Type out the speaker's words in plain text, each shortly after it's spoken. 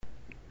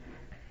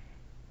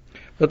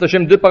Zat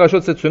Hashem, 2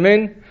 parachutes cette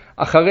semaine,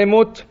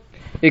 Aharei-Mot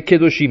et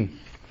Kedoshim.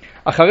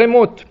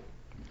 Aharei-Mot,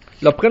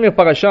 la première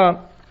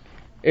paracha,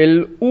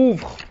 elle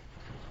ouvre,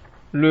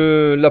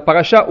 la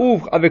paracha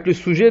ouvre avec le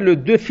sujet les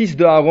 2 fils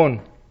de Aaron,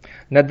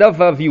 Nadav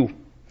et Avihu.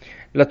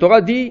 La Torah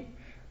dit,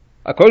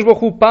 Akadosh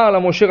Baruch Hu parle à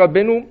Moshe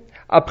Rabbeinu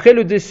après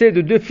le décès de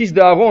 2 fils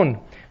d'Aaron,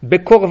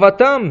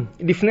 Bekorvatam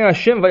lifnei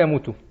Hashem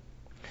vayamutu.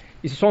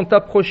 Ils se sont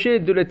approchés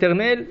de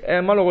l'Éternel et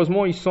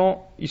malheureusement ils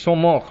sont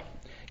morts.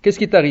 Qu'est-ce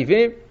qui est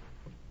arrivé?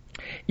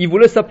 Ils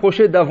voulaient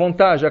s'approcher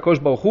davantage à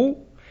Akadosh Baruch Hu,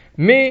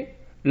 mais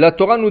la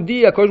Torah nous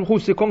dit Akadosh Baruch Hu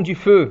c'est comme du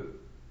feu.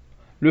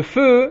 Le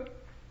feu,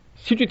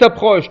 si tu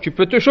t'approches, tu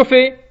peux te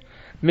chauffer,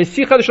 mais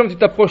si tu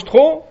t'approches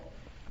trop,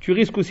 tu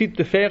risques aussi de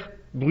te faire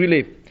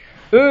brûler.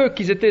 Eux,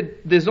 qui étaient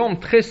des hommes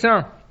très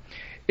saints,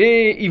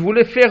 et ils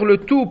voulaient faire le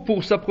tout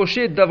pour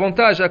s'approcher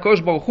davantage à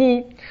Akadosh Baruch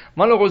Hu,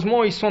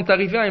 malheureusement, ils sont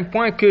arrivés à un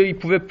point qu'ils ne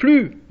pouvaient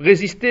plus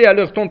résister à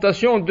leur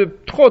tentation de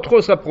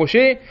trop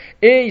s'approcher,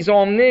 et ils ont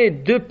emmené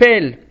 2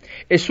 pelles.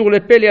 Et sur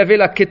les pelles, il y avait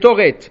la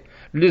kétoret,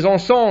 les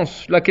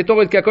encens, la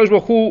kétoret qu'Akadosh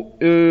Baruch Hu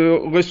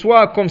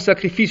reçoit comme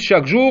sacrifice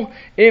chaque jour,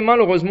 et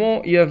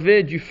malheureusement, il y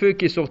avait du feu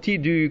qui est sorti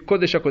du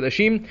Kodesh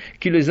HaKodashim,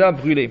 qui les a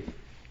brûlés.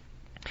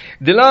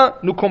 De là,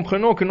 nous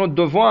comprenons que notre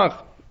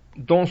devoir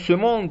dans ce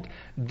monde,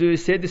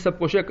 d'essayer de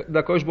s'approcher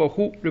d'Akadosh Baruch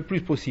Hu le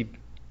plus possible.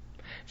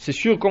 C'est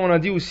sûr, comme on a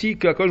dit aussi,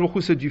 qu'Akadosh Baruch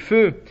Hu c'est du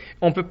feu.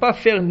 On ne peut pas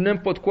faire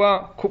n'importe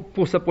quoi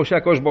pour s'approcher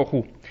d'Akadosh Baruch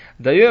Hu.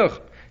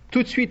 D'ailleurs,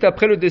 tout de suite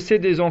après le décès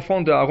des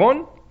enfants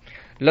d'Aaron,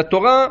 la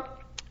Torah,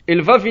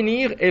 elle va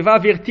venir et va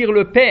avertir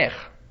le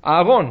père,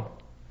 Aaron.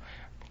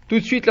 Tout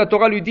de suite, la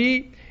Torah lui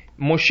dit,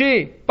 Moshe,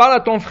 parle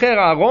à ton frère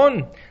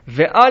Aaron,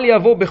 ve'al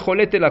yavo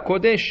becholet el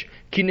hakodesh,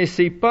 qui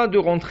n'essaye pas de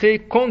rentrer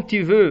quand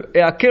il veut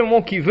et à quel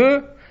moment qu'il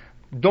veut,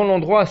 dans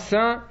l'endroit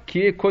saint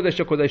qui est Kodesh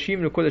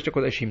HaKodashim, le Kodesh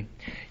HaKodashim.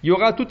 Il y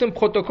aura tout un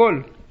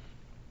protocole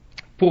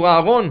pour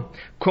Aaron,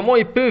 comment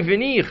il peut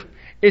venir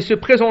et se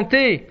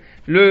présenter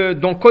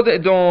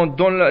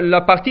dans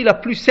la partie la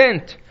plus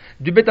sainte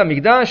du Beth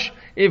Amikdash.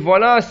 Et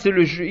voilà,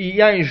 il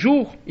y a une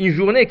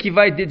journée qui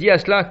va être dédiée à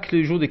cela,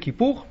 le jour de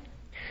Kippour.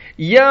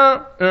 Il y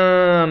a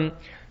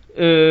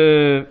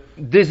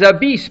des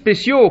habits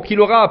spéciaux qu'il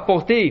aura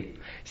apportés.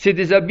 C'est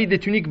des habits, des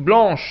tuniques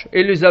blanches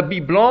et les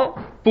habits blancs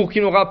pour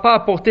qu'il n'aura pas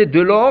apporté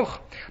de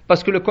l'or,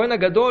 parce que le Kohen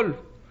Agadol,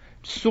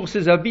 sur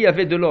ses habits,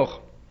 avait de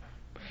l'or.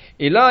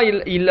 Et là,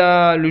 il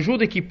a le jour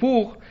de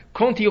Kippour,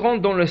 quand il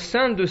rentre dans le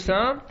Saint de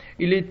Saints,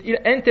 il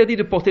est interdit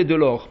de porter de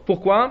l'or.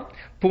 Pourquoi?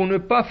 Pour ne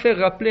pas faire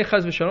rappeler, chas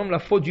v'shalom, la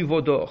faute du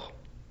veau d'or.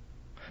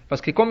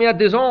 Parce que comme il y a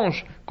des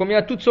anges, comme il y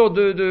a toutes sortes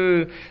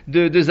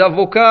des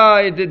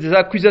avocats et des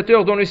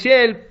accusateurs dans le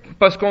ciel,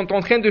 parce qu'on est en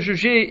train de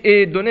juger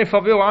et donner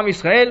faveur à Am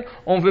Israël,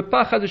 on ne veut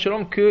pas, chas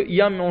v'shalom, qu'il y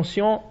ait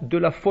mention de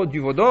la faute du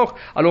veau d'or.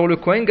 Alors le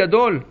Kohen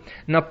Gadol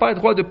n'a pas le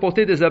droit de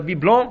porter des habits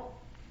blancs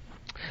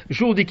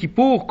jour de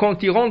Kippour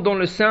quand il rentre dans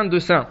le Saint de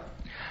Saints.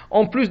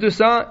 En plus de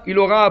ça, il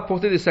aura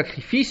apporté des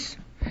sacrifices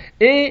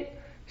et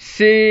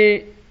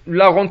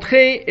la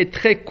rentrée est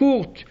très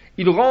courte.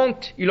 Il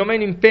rentre, il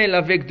emmène une pelle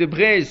avec des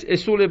braises et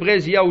sur les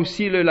braises il y a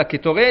aussi la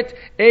kétoret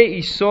et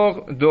il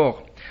sort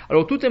dehors.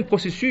 Alors tout un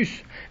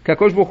processus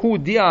qu'Akadosh Baruch Hu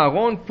dit à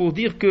Aaron pour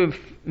dire que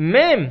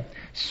même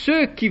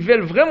ceux qui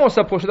veulent vraiment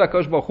s'approcher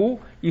d'Akadosh Baruch Hu,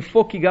 il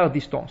faut qu'ils gardent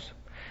distance.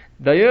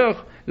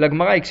 D'ailleurs, la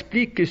Gemara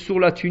explique que sur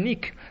la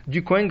tunique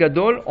du Kohen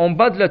Gadol, en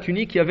bas de la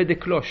tunique, il y avait des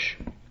cloches.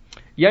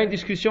 Il y a une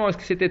discussion, est-ce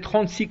que c'était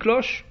 36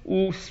 cloches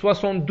ou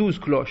 72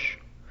 cloches?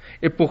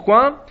 Et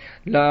pourquoi?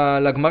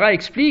 La Gemara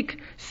explique,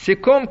 c'est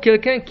comme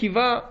quelqu'un qui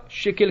va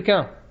chez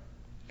quelqu'un.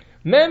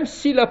 Même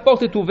si la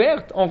porte est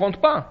ouverte, on ne rentre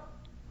pas.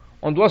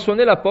 On doit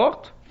sonner la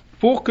porte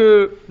pour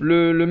que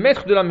le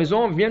maître de la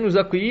maison vienne nous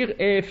accueillir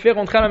et faire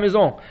rentrer à la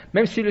maison.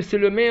 Même si c'est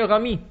le meilleur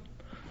ami.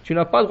 Tu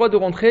n'as pas le droit de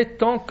rentrer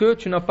tant que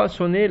tu n'as pas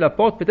sonné la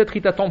porte. Peut-être il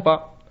ne t'attend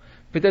pas.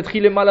 Peut-être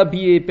il est mal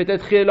habillé.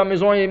 Peut-être la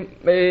maison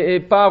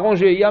est pas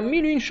arrangée. Il y a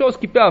 1001 choses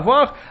qu'il peut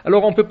avoir.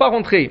 Alors on ne peut pas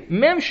rentrer.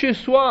 Même chez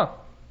soi.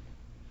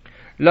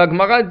 La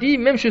Gemara dit,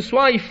 même chez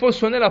soi, il faut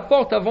sonner la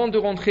porte avant de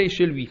rentrer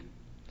chez lui.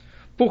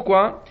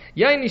 Pourquoi?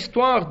 Il y a une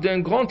histoire d'un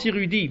grand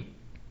érudit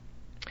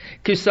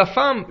que sa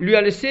femme lui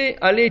a laissé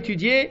aller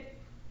étudier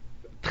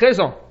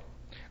 13 ans.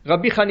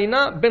 Rabbi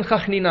Hanina ben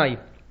Chachninai.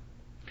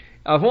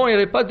 Avant, il n'y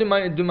avait pas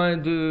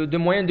de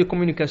moyens de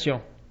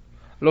communication.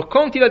 Alors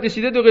quand il a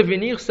décidé de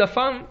revenir, sa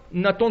femme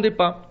n'attendait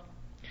pas.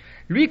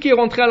 Lui qui est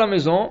rentré à la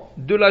maison,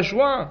 de la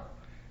joie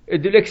et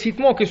de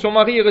l'excitement que son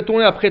mari est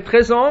retourné après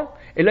 13 ans,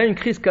 elle a une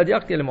crise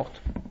cardiaque et elle est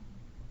morte.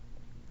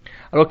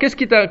 Alors qu'est-ce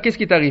qui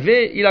est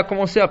arrivé? Il a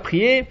commencé à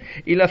prier,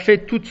 il a fait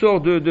toutes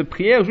sortes de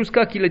prières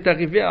jusqu'à qu'il est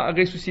arrivé à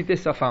ressusciter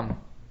sa femme.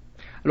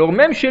 Alors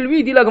même chez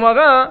lui, dit la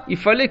Gemara, il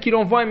fallait qu'il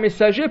envoie un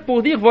messager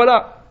pour dire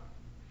voilà,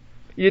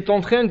 il est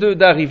en train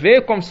d'arriver,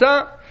 comme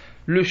ça,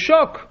 le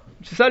choc,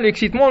 c'est ça,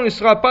 l'excitement ne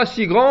sera pas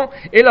si grand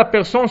et la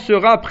personne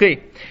sera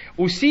prête.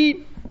 Aussi,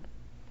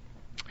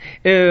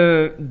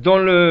 dans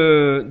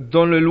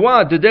le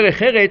loi de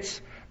Derech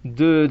Eretz,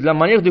 de la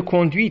manière de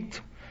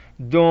conduite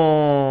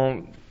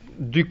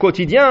du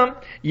quotidien,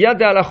 il y a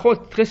des halachot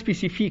très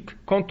spécifiques.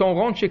 Quand on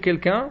rentre chez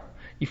quelqu'un,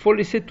 il faut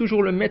laisser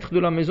toujours le maître de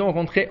la maison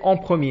rentrer en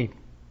premier.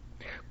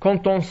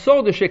 Quand on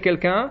sort de chez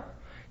quelqu'un,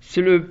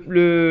 c'est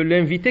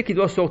l'invité qui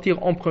doit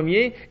sortir en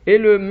premier et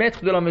le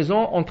maître de la maison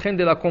en train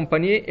de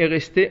l'accompagner et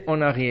rester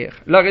en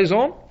arrière. La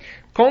raison,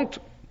 quand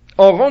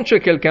on rentre chez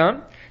quelqu'un,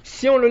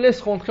 si on le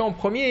laisse rentrer en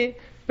premier,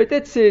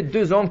 peut-être c'est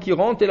 2 hommes qui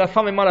rentrent et la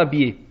femme est mal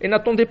habillée. Et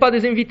n'attendez pas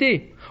des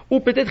invités. Ou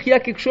peut-être qu'il y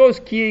a quelque chose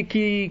qui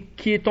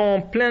est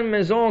en pleine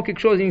maison, quelque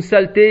chose, une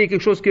saleté,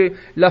 quelque chose que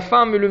la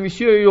femme et le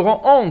monsieur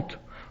auront honte.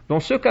 Dans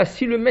ce cas,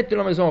 si le maître de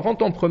la maison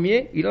rentre en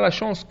premier, il a la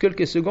chance,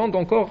 quelques secondes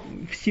encore,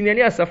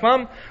 signaler à sa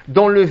femme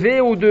d'enlever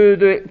ou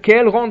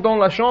qu'elle rentre dans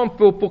la chambre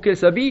pour qu'elle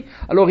s'habille.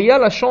 Alors il y a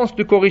la chance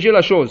de corriger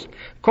la chose.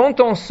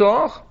 Quand on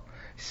sort,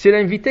 c'est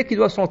l'invité qui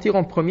doit sortir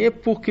en premier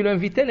pour que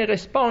l'invité ne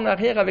reste pas en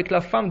arrière avec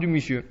la femme du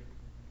monsieur.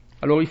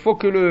 Alors il faut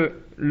que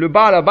le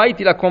Baal Habayit,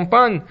 il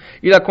accompagne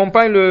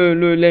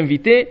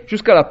l'invité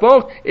jusqu'à la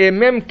porte et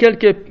même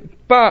quelques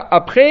pas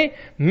après,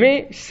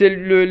 mais c'est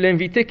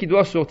l'invité qui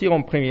doit sortir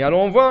en premier.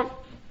 Alors on voit,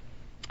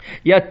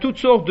 il y a toutes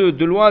sortes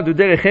de lois de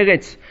derech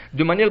eretz,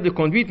 de manière de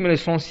conduite, mais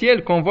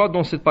l'essentiel qu'on voit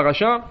dans cette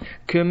paracha,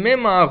 que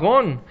même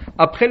Aaron,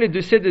 après le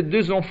décès des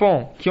 2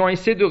 enfants qui ont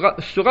essayé de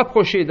se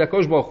rapprocher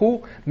d'Akadosh Baruch Hu,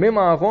 même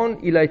Aaron,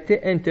 il a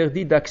été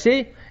interdit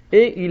d'accès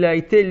et il a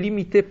été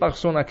limité par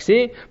son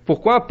accès.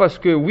 Pourquoi? Parce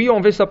que oui, on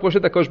veut s'approcher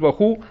d'Akadosh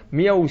Baruch Hu,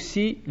 mais il y a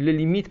aussi les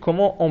limites,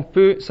 comment on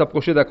peut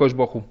s'approcher d'Akadosh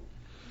Baruch Hu.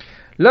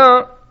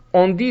 Là,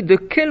 on dit de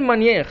quelle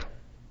manière,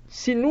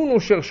 si nous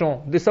cherchons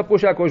de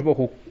s'approcher d'Akadosh Baruch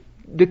Hu,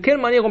 de quelle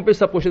manière on peut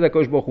s'approcher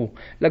d'Akadosh Baruch Hu?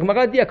 La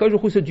Gemara dit Akadosh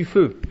Baruch Hu c'est du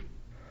feu.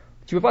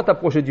 Tu ne peux pas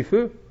t'approcher du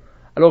feu.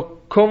 Alors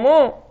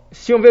comment,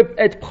 si on veut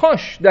être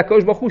proche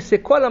d'Akadosh Baruch Hu, c'est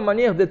quoi la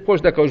manière d'être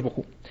proche d'Akadosh Baruch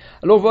Hu?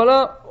 Alors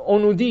voilà, on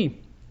nous dit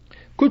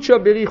Kutsha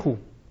Berichu,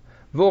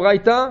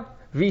 Voraita,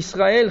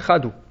 V'Israël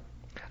Chadu.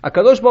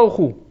 Akadosh Baruch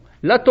Hu,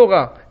 la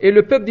Torah et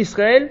le peuple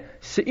d'Israël,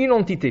 c'est une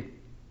entité.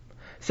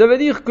 Ça veut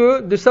dire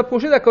que de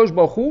s'approcher d'Akadosh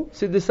Baruch Hu,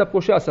 c'est de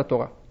s'approcher à sa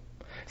Torah.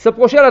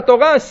 S'approcher à la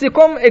Torah, c'est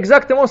comme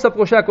exactement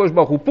s'approcher à Akadosh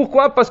Baruch Hu.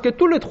 Pourquoi? Parce que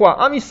tous les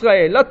 3, Am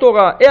Israël, la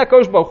Torah et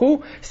Akadosh Baruch Hu,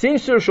 c'est une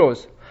seule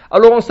chose.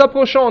 Alors en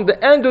s'approchant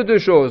de 2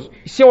 choses,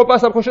 si on ne veut pas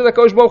s'approcher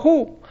d'Akadosh Baruch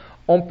Hu,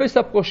 on peut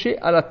s'approcher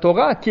à la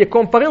Torah qui est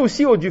comparée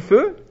aussi au du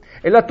feu,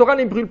 et la Torah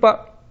ne brûle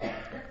pas.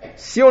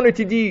 Si on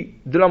étudie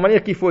de la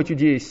manière qu'il faut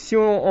étudier, si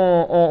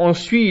on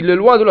suit les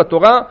lois de la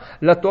Torah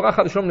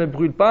Chadashom ne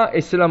brûle pas, et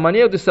c'est la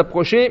manière de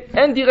s'approcher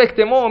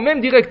indirectement,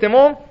 même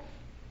directement,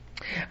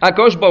 à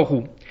Akadosh Baruch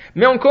Hu.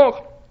 Mais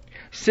encore,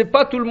 c'est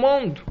pas tout le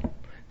monde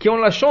qui ont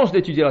la chance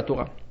d'étudier la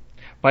Torah.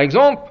 Par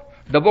exemple,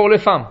 d'abord les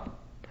femmes.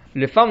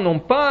 Les femmes n'ont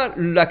pas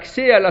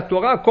l'accès à la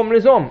Torah comme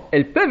les hommes.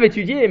 Elles peuvent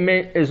étudier,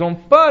 mais elles n'ont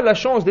pas la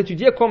chance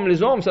d'étudier comme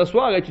les hommes,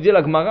 s'asseoir, étudier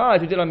la Gemara,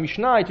 étudier la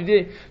Mishnah,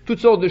 étudier toutes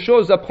sortes de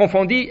choses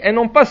approfondies. Elles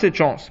n'ont pas cette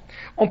chance.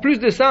 En plus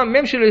de ça,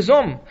 même chez les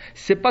hommes,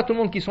 c'est pas tout le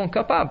monde qui sont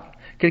capables.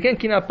 Quelqu'un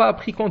qui n'a pas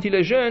appris quand il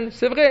est jeune,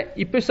 c'est vrai,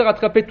 il peut se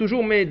rattraper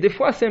toujours, mais des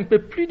fois c'est un peu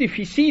plus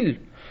difficile.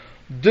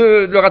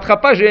 Le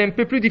rattrapage est un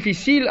peu plus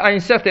difficile à un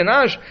certain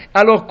âge.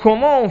 Alors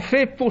comment on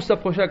fait pour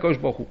s'approcher à Akadosh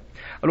Baruch Hu?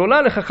 Alors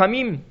là, les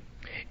Chachamim,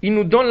 ils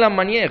nous donnent la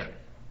manière.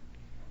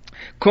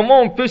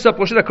 Comment on peut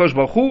s'approcher d'Akadosh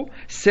Baruch Hu?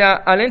 C'est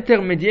à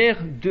l'intermédiaire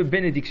de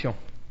bénédictions,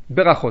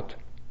 berachot.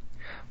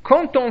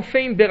 Quand on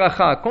fait une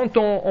beracha, quand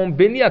on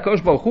bénit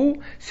Akadosh Baruch Hu,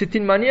 c'est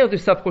une manière de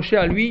s'approcher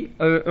à lui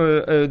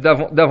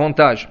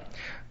davantage.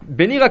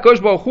 Bénir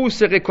Akadosh Baruch Hu,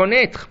 c'est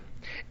reconnaître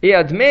et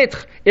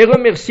admettre et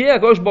remercier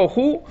Akadosh Baruch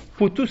Hu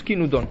pour tout ce qu'il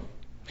nous donne.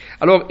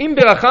 Alors, une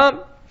beracha,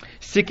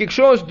 c'est quelque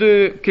chose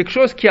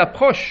qui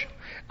approche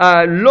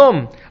à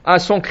l'homme, à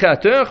son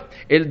créateur.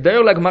 Et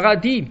d'ailleurs, la Gemara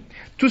dit,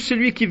 tout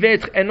celui qui veut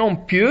être un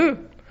homme pieux,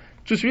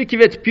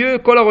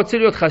 kol harotzeh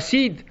liot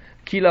chassid,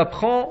 qu'il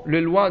apprend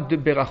les lois de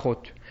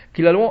berachot,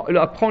 qu'il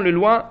apprend les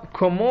lois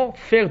comment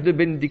faire de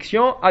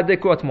bénédictions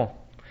adéquatement.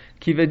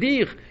 Qui veut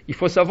dire, il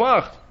faut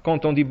savoir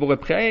quand on dit boré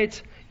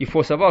préetz, il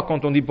faut savoir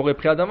quand on dit boré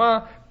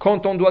préadama,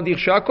 quand on doit dire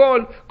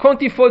shakol,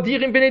 quand il faut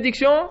dire une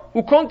bénédiction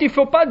ou quand il ne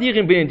faut pas dire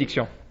une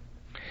bénédiction.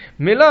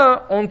 Mais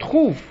là, on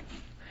trouve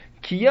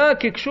qu'il y a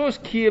quelque chose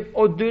qui est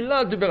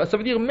au-delà de berachot. Ça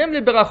veut dire même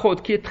les berachot,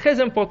 qui est très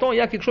important, il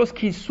y a quelque chose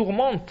qui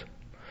surmonte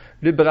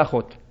les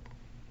berachot.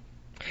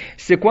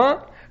 C'est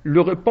quoi?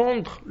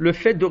 Le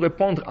fait de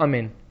répondre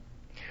Amen.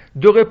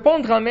 De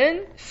répondre Amen,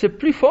 c'est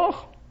plus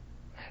fort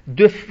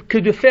que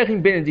de faire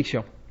une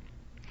bénédiction.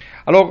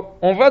 Alors,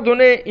 on va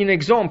donner un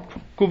exemple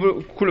que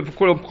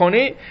vous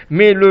prenez,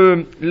 mais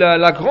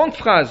la grande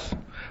phrase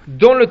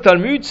dans le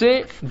Talmud,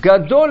 c'est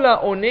Gadol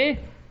ha'oneh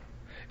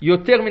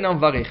yoter min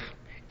hamvarech.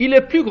 Il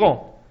est plus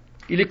grand,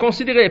 il est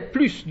considéré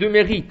plus de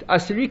mérite à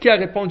celui qui a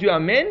répondu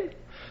Amen,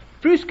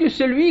 plus que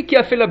celui qui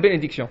a fait la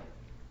bénédiction.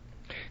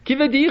 Qui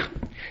veut dire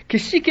que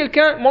si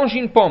quelqu'un mange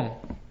une pomme,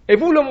 et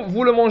vous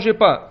le mangez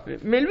pas,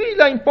 mais lui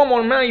il a une pomme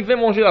en main, il veut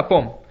manger la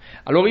pomme.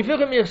 Alors il veut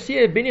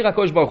remercier et bénir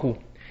Akadosh Baruch Hu.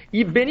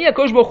 Il bénit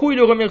Akadosh Baruch Hu, il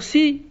le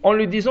remercie en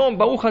lui disant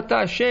Baruch ata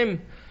Hashem,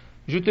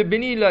 je te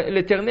bénis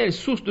l'Éternel,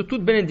 source de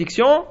toute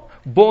bénédiction,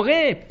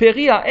 Boré,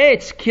 Peri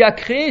Ha'etz, qui a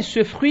créé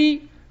ce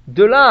fruit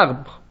de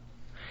l'arbre.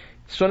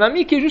 Son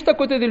ami qui est juste à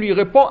côté de lui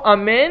répond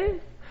Amen.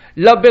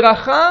 la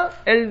beracha,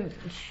 elle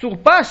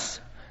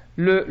surpasse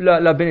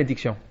la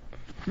bénédiction.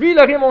 Lui, il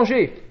n'a rien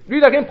mangé, lui,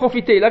 il n'a rien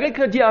profité, il n'a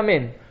rien dit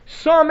Amen.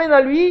 Son Amen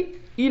à lui,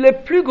 il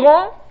est plus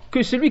grand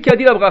que celui qui a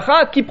dit la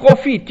bracha, qui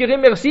profite, qui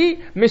remercie,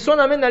 mais son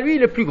Amen à lui,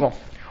 il est plus grand.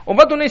 On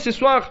va donner ce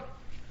soir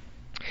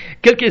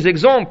quelques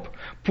exemples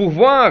pour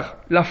voir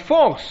la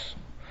force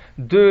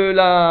de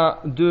la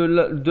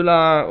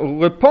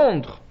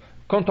répondre.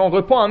 Quand on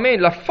répond Amen,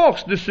 la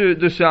force de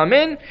ce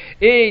Amen,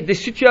 et des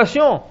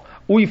situations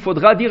où il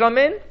faudra dire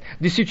Amen,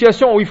 des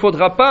situations où il ne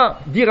faudra pas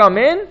dire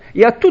Amen.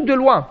 Il y a toutes de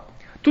lois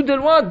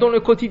dans le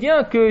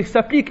quotidien qui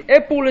s'appliquent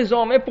et pour les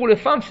hommes et pour les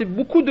femmes. C'est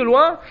beaucoup de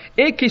lois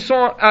et qui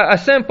sont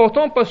assez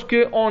importantes parce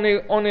qu'on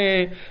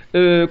est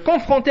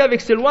confronté avec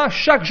ces lois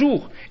chaque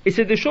jour. Et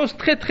c'est des choses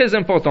très très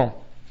importantes.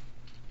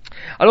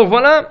 Alors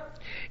voilà,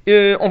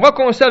 on va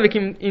commencer avec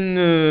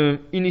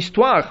une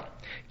histoire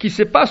qui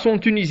se passe en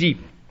Tunisie.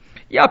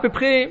 Il y a à peu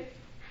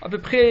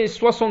près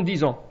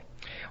 70 ans.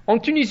 En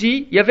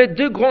Tunisie, il y avait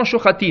deux grands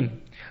shochatim.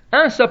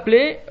 Un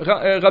s'appelait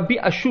Rabbi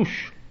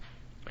Ashouch.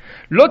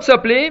 L'autre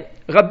s'appelait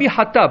Rabbi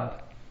Hatab.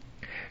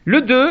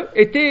 Les deux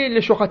étaient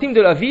les shochatim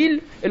de la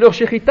ville et leur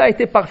shechita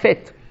était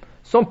parfaite.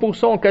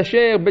 100%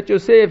 kasher, Bet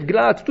Yosef,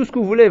 Glat, tout ce que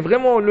vous voulez.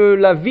 Vraiment,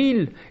 la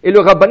ville et le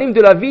rabbanim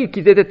de la ville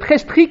qui étaient très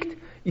stricts,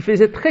 ils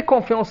faisaient très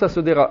confiance à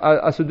ce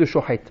deux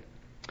shochet.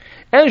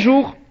 Un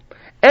jour,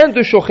 un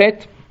de shochet,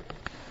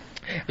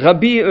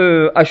 Rabbi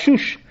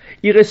Ashouch,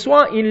 il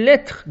reçoit une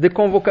lettre de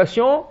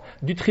convocation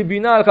du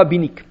tribunal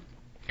rabbinique.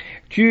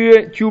 Tu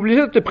es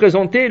obligé de te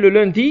présenter le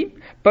lundi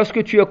parce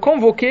que tu as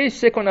convoqué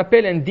ce qu'on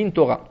appelle un din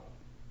Torah.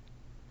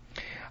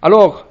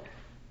 Alors,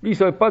 lui, il ne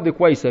savait pas de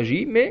quoi il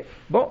s'agit, mais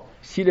bon,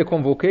 s'il est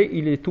convoqué,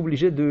 il est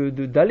obligé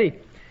d'aller.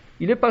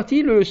 Il est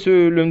parti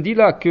ce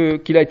lundi-là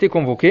qu'il a été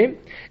convoqué,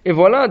 et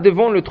voilà,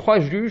 devant les trois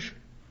juges,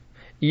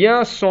 il y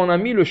a son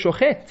ami le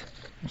shochet.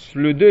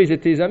 Les deux, ils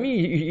étaient amis,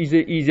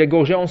 ils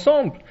égorgeaient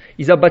ensemble,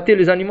 ils abattaient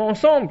les animaux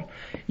ensemble.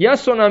 Il y a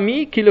son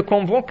ami qui le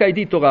convoque à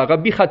Dit Torah,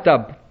 Rabbi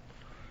Hatab.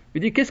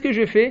 Il dit, qu'est-ce que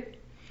je fais?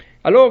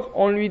 Alors,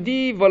 on lui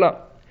dit,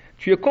 voilà,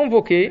 tu es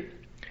convoqué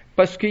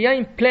parce qu'il y a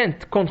une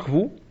plainte contre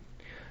vous.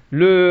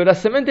 La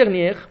semaine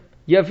dernière,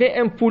 il y avait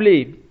un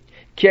poulet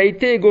qui a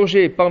été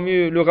égorgé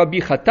parmi le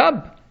Rabbi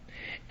Hatab,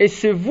 et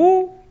c'est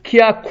vous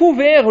qui avez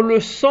couvert le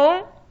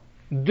sang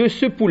de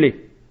ce poulet.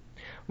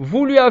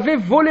 Vous lui avez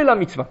volé la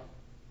mitzvah.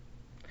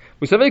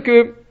 Vous savez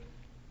que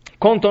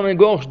quand on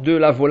égorge de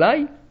la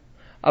volaille,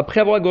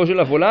 après avoir égorgé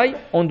la volaille,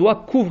 on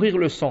doit couvrir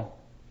le sang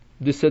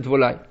de cette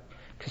volaille.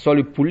 Que ce soit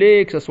le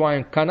poulet, que ce soit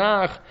un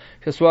canard,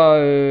 que ce soit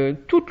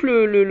tous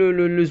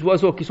les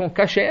oiseaux qui sont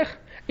cachers.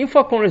 Une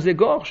fois qu'on les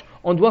égorge,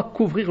 on doit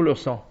couvrir leur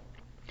sang.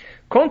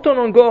 Quand on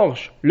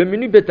engorge le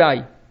menu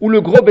bétail ou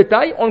le gros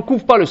bétail, on ne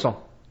couvre pas le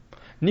sang.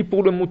 Ni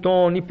pour le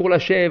mouton, ni pour la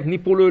chèvre, ni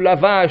pour la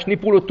vache, ni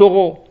pour le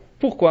taureau.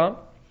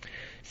 Pourquoi?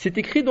 C'est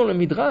écrit dans le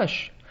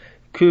Midrash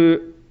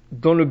que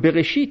dans le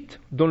Bereshit,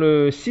 dans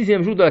le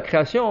 6e jour de la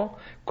création,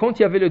 quand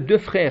il y avait les deux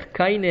frères,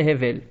 Caïn et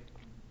Hevel.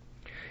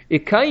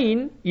 Et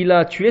Caïn, il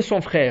a tué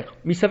son frère,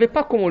 mais il ne savait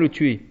pas comment le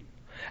tuer.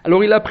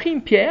 Alors il a pris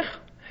une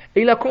pierre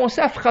et il a commencé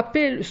à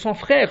frapper son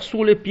frère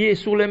sur les pieds,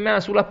 sur les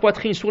mains, sur la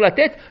poitrine, sur la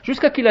tête,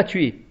 jusqu'à qu'il l'a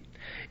tué.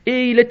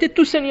 Et il était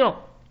tout saignant.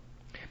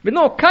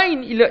 Maintenant,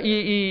 Caïn, il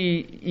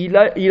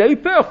a eu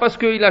peur parce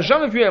qu'il n'a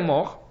jamais vu un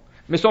mort,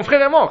 mais son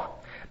frère est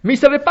mort. Mais il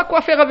ne savait pas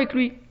quoi faire avec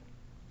lui.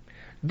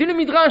 Dès le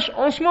Midrash,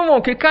 en ce moment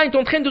que Caïn est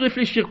en train de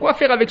réfléchir quoi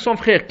faire avec son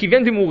frère qui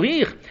vient de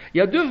mourir, il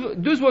y a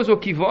deux oiseaux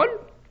qui volent.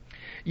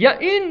 Il y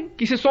a une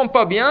qui se sent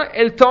pas bien,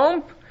 elle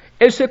tombe,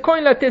 elle se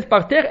cogne la tête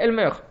par terre, elle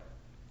meurt.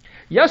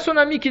 Il y a son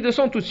ami qui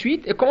descend tout de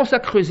suite et commence à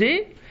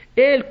creuser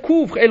et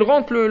elle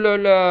rentre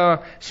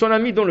son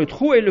ami dans le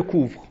trou et elle le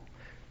couvre.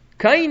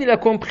 Caïn, il a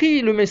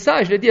compris le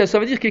message, il a dit, ça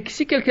veut dire que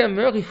si quelqu'un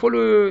meurt, il faut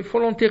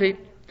l'enterrer.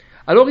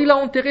 Alors il a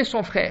enterré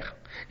son frère.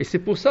 Et c'est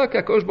pour ça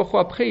qu'Akadosh Baruch Hu,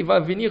 après, il va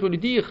venir lui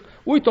dire,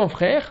 où est ton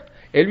frère?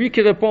 Et lui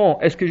qui répond,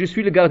 est-ce que je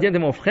suis le gardien de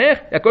mon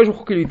frère? Et Akadosh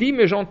Baruch Hu qui lui dit,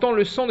 mais j'entends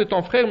le sang de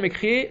ton frère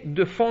m'écrier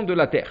de fond de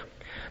la terre.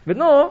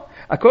 Maintenant,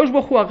 Akadosh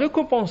Baruch Hu a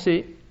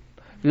récompensé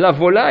la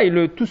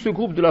volaille, tout ce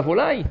groupe de la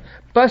volaille,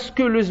 parce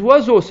que les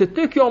oiseaux, c'est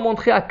eux qui ont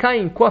montré à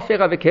Caïn quoi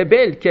faire avec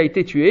Hebel qui a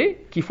été tué,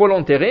 qu'il faut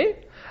l'enterrer.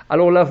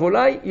 Alors la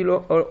volaille, ils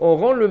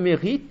auront le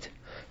mérite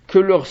que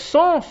leur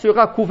sang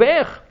sera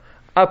couvert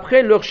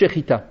après leur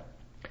shechita.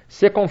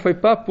 C'est qu'on ne fait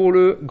pas pour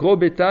le gros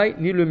bétail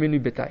ni le menu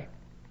bétail.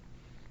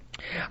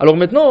 Alors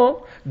maintenant,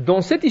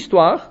 dans cette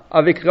histoire,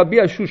 avec Rabbi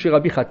Ashouch et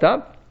Rabbi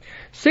Hatab,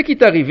 ce qui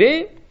est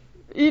arrivé,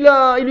 il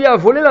lui a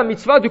volé la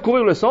mitzvah de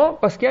couvrir le sang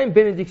parce qu'il y a une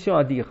bénédiction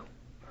à dire.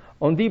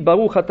 On dit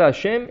Baruch ata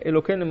Hashem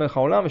Elokeinu melech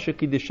haolam asher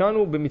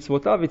kideshanu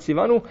b'mitzvotav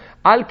v'tzivanu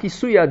al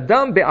kisui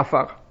adam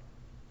be'afar.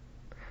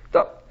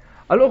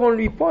 Alors on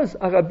lui pose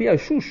à Rabbi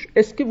Ashouch,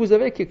 est-ce que vous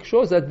avez quelque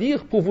chose à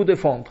dire pour vous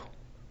défendre?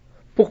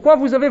 Pourquoi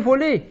vous avez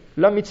volé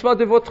la mitzvah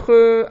de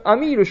votre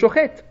ami, le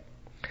shochet?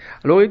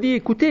 Alors il dit,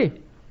 écoutez,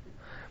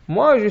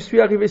 moi je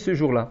suis arrivé ce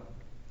jour-là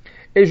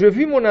et je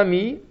vis mon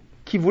ami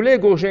qui voulait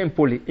égorger un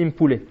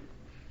poulet.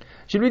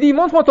 Je lui dis,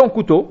 montre-moi ton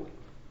couteau.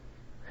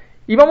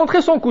 il m'a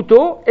montré son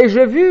couteau et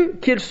j'ai vu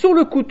que sur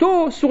le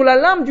couteau, sur la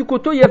lame du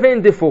couteau, il y avait un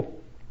défaut.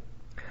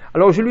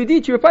 Alors je lui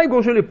dis, tu ne veux pas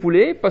égorger le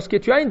poulet parce que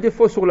tu as un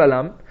défaut sur la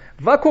lame.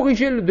 Va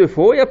corriger le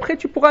défaut et après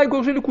tu pourras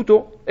égorger le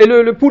couteau et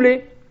le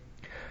poulet.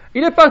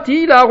 Il est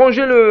parti, il a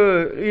arrangé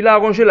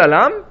la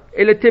lame,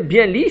 elle était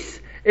bien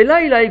lisse et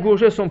là il a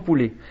égorgé son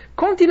poulet.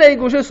 Quand il a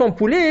égorgé son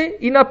poulet,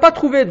 il n'a pas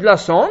trouvé de la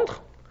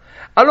cendre.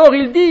 Alors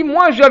il dit,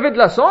 moi j'avais de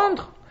la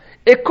cendre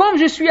et comme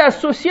je suis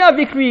associé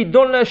avec lui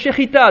dans la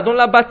shechita, dans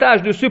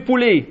l'abattage de ce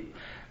poulet,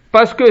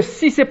 parce que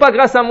si c'est pas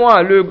grâce à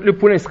moi, le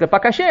poulet ne serait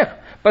pas cachère.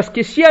 Parce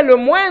que s'il y a le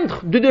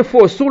moindre de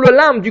défaut sur le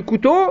lame du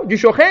couteau, du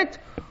shochet,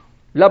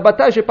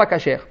 l'abattage n'est pas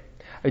cachère.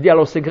 Il dit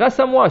alors c'est grâce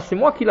à moi, c'est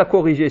moi qui l'a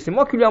corrigé, c'est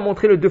moi qui lui a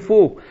montré le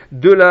défaut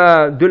de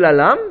la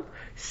lame.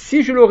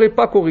 Si je ne l'aurais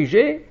pas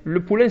corrigé,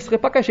 le poulet ne serait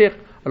pas cachère.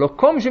 Alors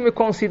comme je me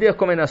considère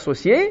comme un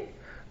associé,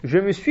 je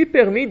me suis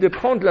permis de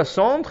prendre la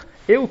cendre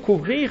et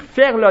couvrir,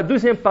 faire la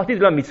deuxième partie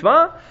de la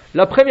mitzvah.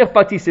 La première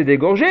partie c'est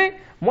d'égorger,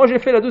 moi j'ai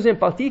fait la deuxième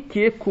partie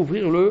qui est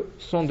couvrir le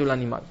sang de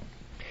l'animal.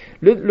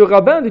 Le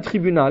rabbin du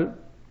tribunal,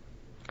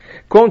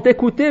 quand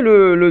écoutait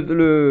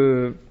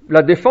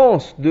la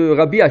défense de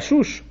Rabbi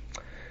Ashouch,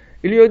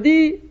 il lui a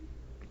dit,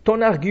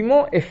 ton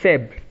argument est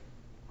faible.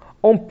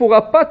 On ne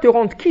pourra pas te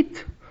rendre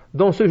quitte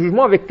dans ce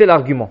jugement avec tel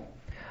argument.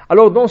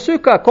 Alors dans ce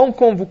cas, comme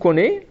on vous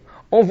connaît,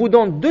 on vous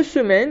donne 2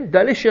 semaines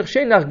d'aller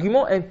chercher un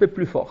argument un peu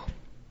plus fort.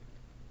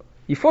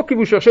 Il faut que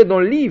vous cherchiez dans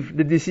le livre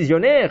des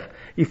décisionnaires,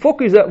 il faut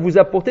que vous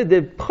apportez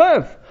des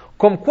preuves,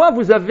 comme quoi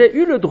vous avez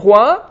eu le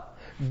droit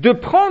de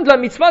prendre la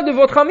mitzvah de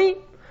votre ami.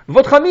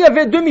 Votre ami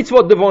avait 2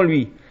 mitzvot devant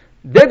lui,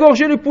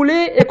 d'égorger le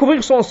poulet et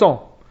couvrir son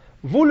sang.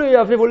 Vous lui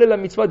avez volé la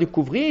mitzvah de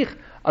couvrir,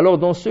 alors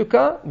dans ce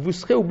cas, vous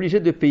serez obligé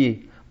de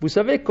payer. Vous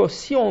savez que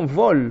si on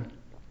vole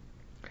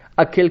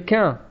à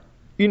quelqu'un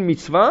une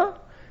mitzvah,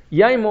 il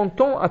y a un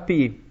montant à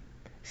payer.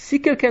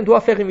 Si quelqu'un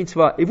doit faire une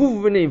mitzvah et vous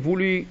venez, vous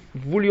lui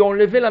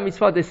enlevez la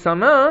mitzvah de sa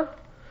main,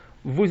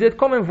 vous êtes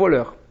comme un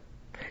voleur.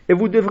 Et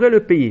vous devrez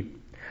le payer.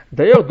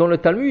 D'ailleurs, dans le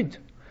Talmud,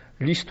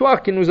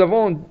 l'histoire que nous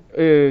avons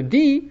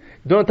dit,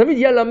 dans le Talmud,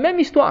 il y a la même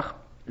histoire.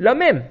 La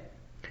même.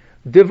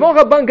 Devant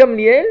Rabban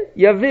Gamliel,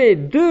 il y avait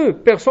 2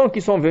 personnes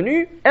qui sont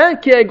venues, un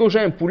qui a égorgé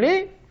un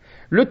poulet.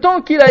 Le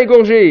temps qu'il a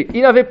égorgé,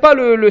 il n'avait pas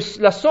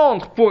la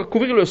cendre pour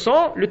couvrir le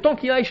sang. Le temps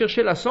qu'il aille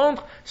chercher la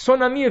cendre,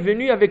 son ami est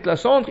venu avec la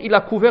cendre, il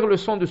a couvert le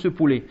sang de ce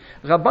poulet.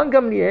 Rabban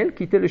Gamliel,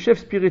 qui était le chef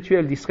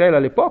spirituel d'Israël à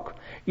l'époque,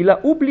 il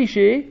a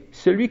obligé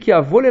celui qui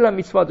a volé la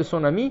mitzvah de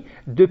son ami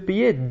de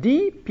payer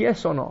 10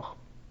 pièces en or.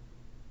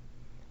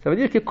 Ça veut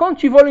dire que quand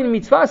tu voles une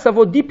mitzvah, ça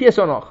vaut 10 pièces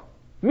en or,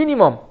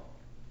 minimum.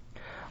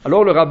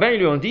 Alors le rabbin,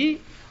 il lui a dit,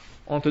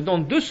 on te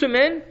donne 2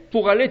 semaines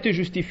pour aller te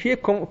justifier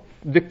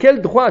de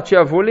quel droit tu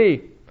as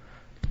volé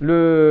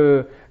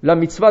la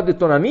mitzvah de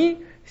ton ami.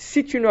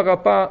 Si tu n'auras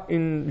pas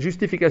une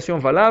justification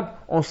valable,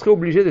 on serait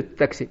obligé de te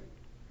taxer.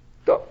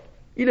 Donc,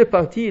 il est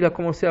parti, il a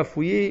commencé à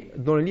fouiller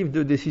dans le livre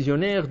de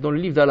décisionnaire, dans le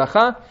livre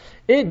d'Halakha,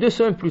 et 2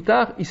 semaines plus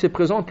tard, il se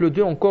présente le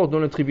 2 encore dans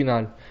le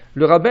tribunal.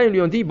 Le rabbin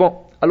lui a dit, bon,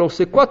 alors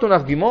c'est quoi ton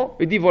argument?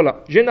 Il dit,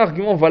 voilà, j'ai un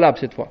argument valable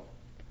cette fois.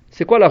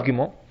 C'est quoi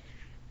l'argument?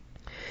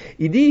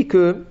 Il dit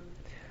que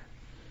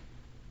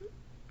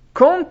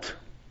quand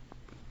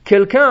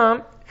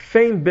quelqu'un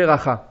fait une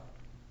beracha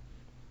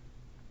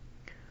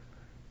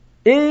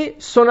et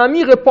son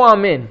ami répond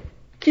Amen,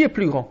 qui est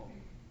plus grand?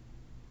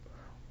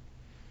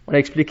 On a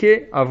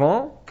expliqué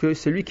avant que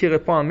celui qui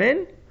répond Amen,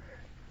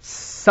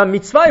 sa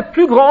mitzvah est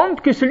plus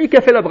grande que celui qui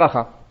a fait la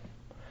bracha.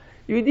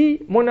 Il lui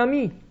dit, mon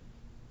ami,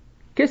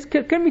 quelle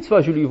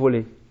mitzvah je lui ai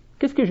volé?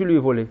 Qu'est-ce que je lui ai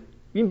volé?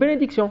 Une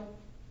bénédiction.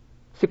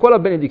 C'est quoi la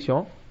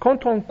bénédiction?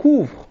 Quand on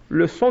couvre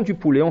le sang du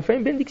poulet, on fait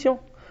une bénédiction.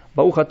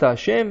 Baruch ata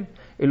Hashem,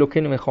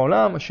 Elokeinu melech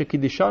haolam, asher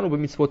kiddushanu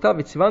b'mitzvotav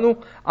v'tzivanu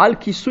al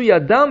kisui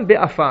adam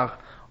be'afar.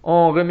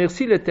 On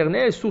remercie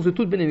l'Éternel, source de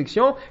toute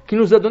bénédiction, qui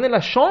nous a donné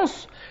la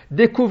chance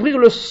de couvrir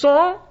le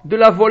sang de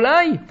la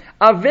volaille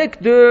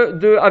avec de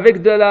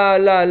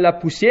la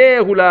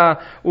poussière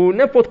ou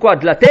n'importe quoi,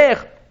 de la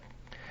terre.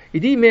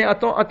 Il dit, mais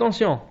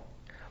attention,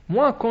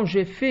 moi quand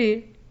j'ai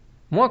fait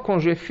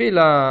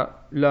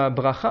la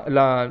bracha,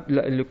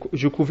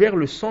 je couvert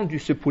le sang de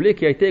ce poulet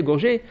qui a été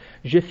égorgé,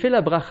 j'ai fait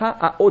la bracha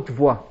à haute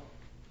voix.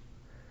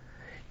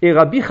 Et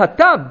Rabbi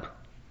Khattab,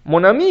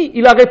 mon ami,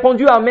 il a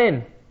répondu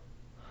Amen.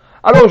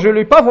 Alors je ne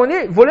lui ai pas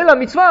volé la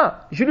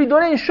mitzvah, je lui ai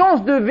donné une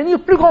chance de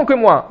venir plus grand que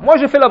moi. Moi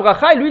j'ai fait la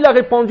bracha et lui il a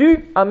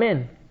répondu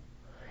Amen.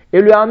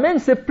 Et le Amen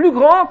c'est plus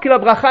grand que la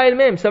bracha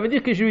elle-même. Ça veut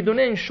dire que je lui ai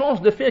donné une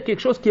chance de faire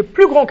quelque chose qui est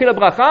plus grand que la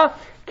bracha,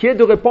 qui est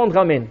de répondre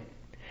Amen.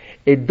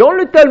 Et dans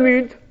le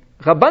Talmud,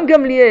 Rabban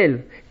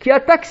Gamliel, qui a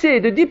taxé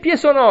de 10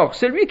 pièces en or,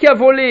 celui qui a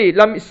volé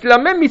la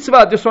même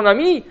mitzvah de son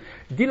ami,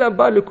 dit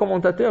là-bas le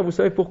commentateur, vous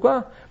savez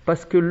pourquoi?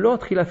 Parce que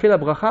l'autre il a fait la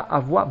bracha à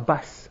voix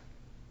basse.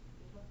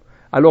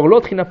 Alors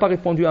l'autre, il n'a pas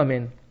répondu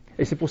Amen.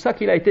 Et c'est pour ça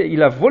qu'il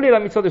a volé la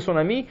mitzvah de son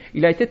ami,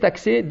 il a été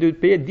taxé de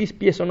payer 10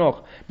 pièces en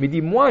or. Mais il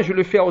dit, moi, je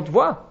le fais à haute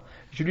voix,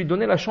 je lui ai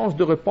donné la chance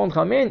de répondre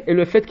Amen, et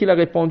le fait qu'il a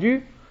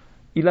répondu,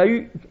 il a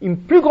eu une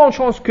plus grande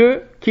chance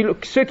que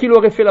ce qu'il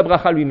aurait fait la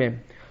bracha lui-même.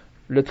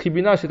 le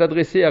tribunal s'est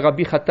adressé à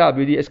Rabbi Khattab,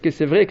 il dit, est-ce que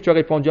c'est vrai que tu as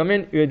répondu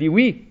Amen? Il a dit,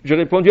 oui, j'ai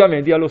répondu Amen.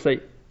 Il dit, alors ça y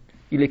est,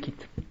 il les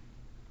quitte.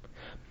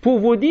 Pour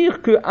vous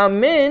dire que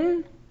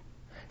Amen,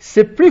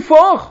 c'est plus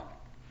fort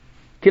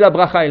que la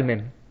bracha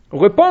elle-même.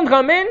 Répondre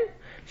Amen,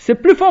 c'est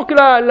plus fort que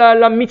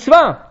la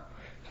mitzvah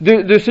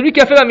de celui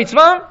qui a fait la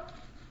mitzvah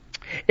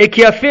et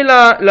qui a fait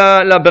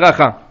la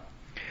bracha.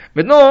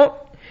 Maintenant,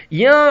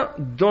 il y a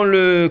dans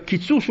le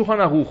Kitsur Shulchan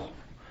Aruch,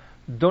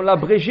 dans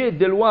l'abrégé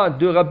des lois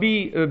de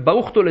Rabbi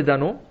Baruch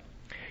Toledano,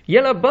 il y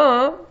a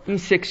là-bas une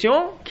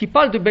section qui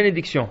parle de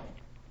bénédiction.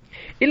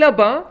 Et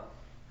là-bas,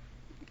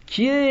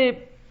 qui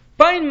est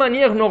pas une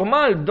manière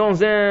normale,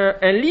 dans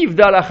un livre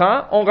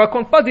d'Halakha, on ne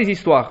raconte pas des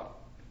histoires.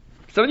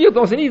 Ça veut dire,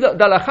 dans un livre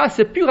d'Halakha,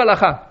 c'est pur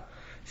Halakha.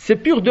 C'est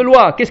pur de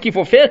loi. Qu'est-ce qu'il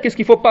faut faire, qu'est-ce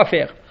qu'il ne faut pas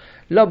faire.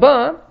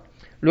 Là-bas,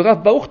 le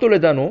Rav Baruch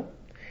Toledano,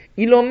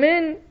 il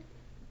emmène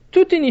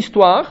toute une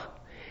histoire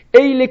et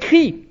il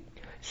écrit.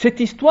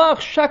 Cette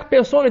histoire, chaque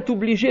personne est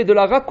obligée de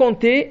la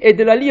raconter et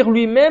de la lire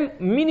lui-même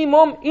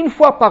minimum une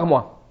fois par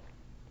mois.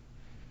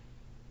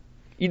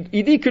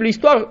 Il dit que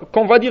l'histoire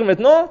qu'on va dire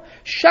maintenant,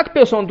 chaque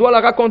personne doit la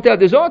raconter à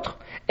des autres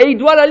et il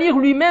doit la lire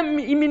lui-même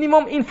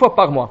minimum une fois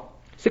par mois.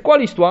 C'est quoi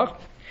l'histoire?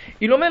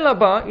 Il emmène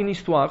là-bas une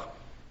histoire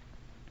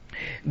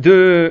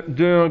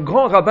d'un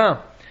grand rabbin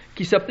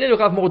qui s'appelait le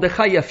Rav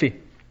Mordechai Yafé.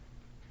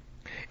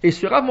 Et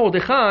ce Rav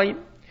Mordechai,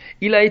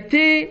 il a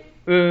été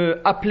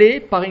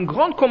appelé par une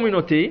grande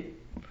communauté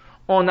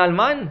en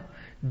Allemagne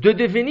de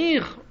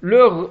devenir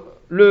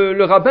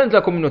le rabbin de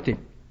la communauté.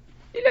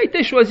 Il a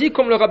été choisi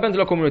comme le rabbin de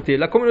la communauté.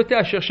 La communauté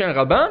a cherché un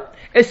rabbin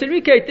et c'est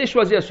lui qui a été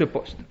choisi à ce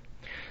poste.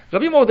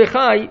 Rabbi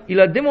Mordechai, il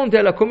a demandé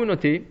à la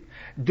communauté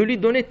de lui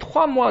donner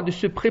 3 mois de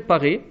se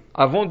préparer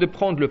avant de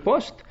prendre le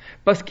poste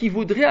parce qu'il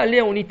voudrait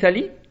aller en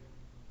Italie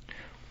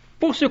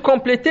pour se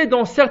compléter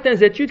dans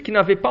certaines études qu'il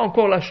n'avait pas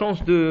encore la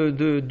chance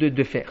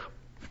de faire.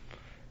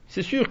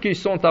 C'est sûr qu'ils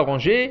sont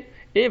arrangés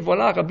et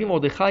voilà, Rabbi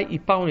Mordechai, il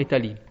part en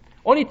Italie.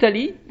 En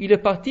Italie, il est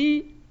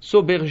parti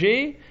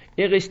s'auberger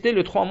et rester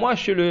les 3 mois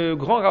chez le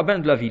grand rabbin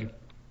de la ville.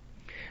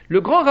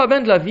 Le grand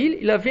rabbin de la ville,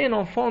 il avait un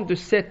enfant de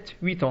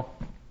 7-8 ans.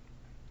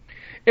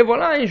 Et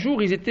voilà, un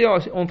jour, ils étaient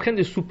en train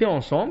de souper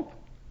ensemble.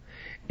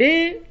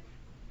 Et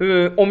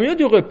au milieu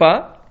du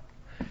repas,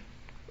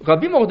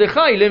 Rabbi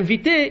Mordechai,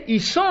 l'invité,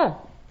 il sent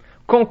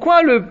qu'en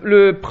quoi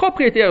le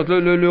propriétaire,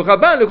 le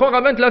rabbin, le grand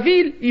rabbin de la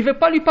ville, il ne veut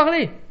pas lui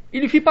parler.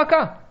 Il lui fait pas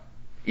cas.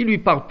 Il lui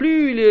parle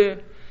plus,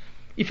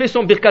 il fait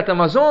son birkat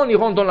Amazon, il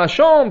rentre dans la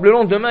chambre, le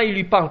lendemain, il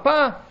lui parle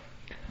pas.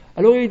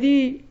 Alors il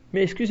dit,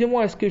 mais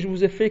excusez-moi, est-ce que je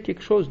vous ai fait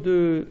quelque chose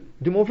de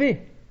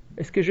mauvais?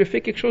 Est-ce que je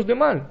fais quelque chose de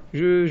mal?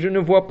 Je ne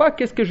vois pas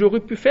qu'est-ce que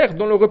j'aurais pu faire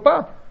dans le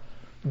repas.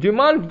 Du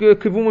mal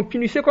que vous me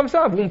punissez comme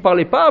ça. Vous ne me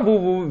parlez pas,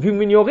 vous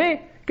m'ignorez.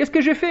 Qu'est-ce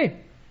que j'ai fait?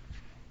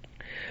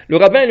 Le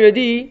rabbin lui a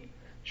dit,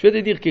 je vais te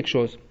dire quelque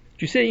chose.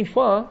 Tu sais, une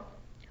fois,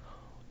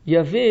 il y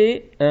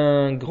avait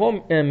un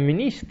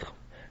ministre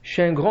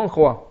chez un grand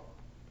roi.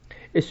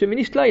 Et ce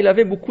ministre-là, il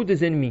avait beaucoup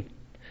d'ennemis.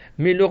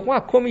 Mais le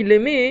roi, comme il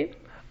l'aimait,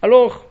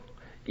 alors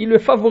il le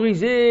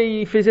favorisait,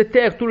 il faisait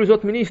taire tous les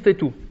autres ministres et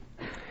tout.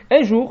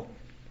 Un jour,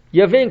 il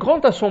y avait une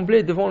grande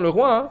assemblée devant le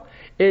roi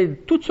et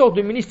toutes sortes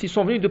de ministres ils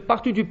sont venus de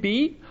partout du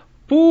pays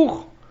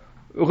pour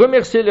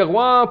remercier le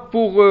roi,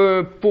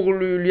 pour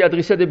lui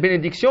adresser des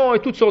bénédictions et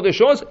toutes sortes de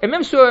choses. Et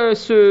même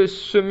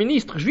ce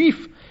ministre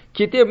juif,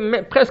 qui était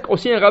presque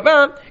aussi un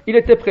rabbin, il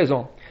était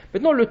présent.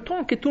 Maintenant, le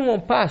temps que tout le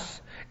monde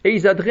passe et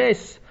ils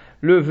adressent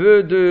le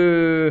vœu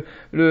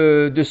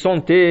de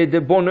santé, de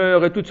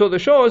bonheur et toutes sortes de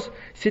choses,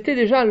 c'était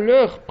déjà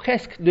l'heure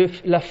presque de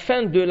la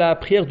fin de la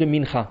prière de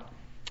Mincha.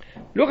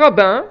 Le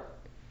rabbin,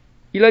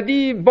 il a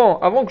dit, bon,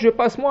 avant que je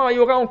passe moi, il y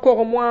aura encore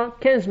au moins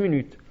 15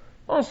 minutes.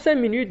 En 5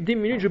 minutes, 10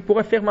 minutes, je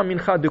pourrai faire ma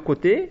Mincha de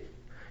côté.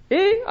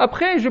 Et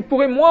après, je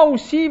pourrai moi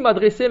aussi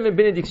m'adresser mes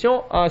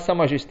bénédictions à Sa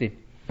Majesté.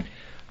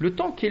 Le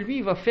temps que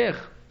lui va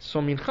faire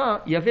son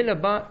Mincha, il y avait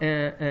là-bas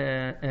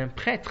un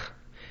prêtre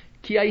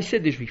qui haïssait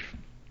des Juifs.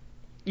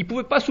 Il ne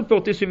pouvait pas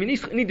supporter ce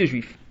ministre ni des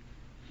Juifs.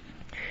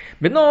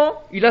 Maintenant,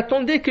 il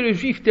attendait que le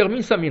Juif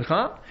termine sa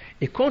mincha,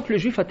 et quand le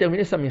Juif a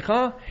terminé sa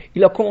mincha,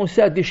 il a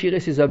commencé à déchirer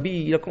ses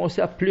habits, il a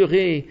commencé à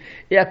pleurer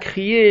et à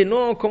crier,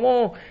 non,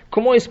 comment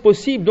est-ce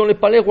possible, dans le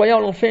palais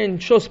royal on fait une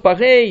chose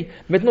pareille,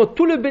 maintenant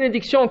toutes les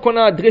bénédictions qu'on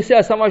a adressées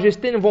à Sa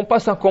Majesté ne vont pas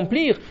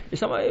s'accomplir. Et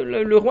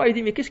le roi il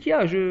dit, mais qu'est-ce qu'il y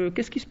a,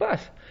 qu'est-ce qui se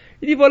passe?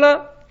 Il dit,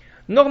 voilà,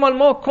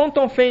 normalement quand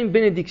on fait une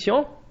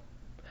bénédiction,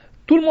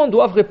 tout le monde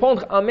doit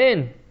répondre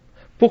Amen,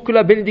 pour que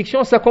la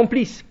bénédiction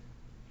s'accomplisse.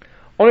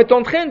 On est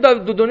en train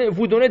de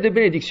vous donner des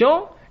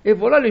bénédictions, et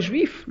voilà le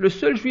juif, le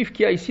seul juif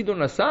qui est ici dans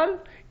la salle,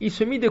 il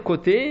se met de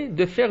côté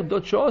de faire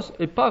d'autres choses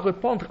et pas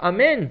répondre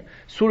Amen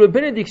sur la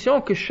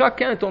bénédiction que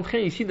chacun est en train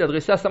ici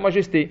d'adresser à Sa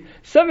Majesté.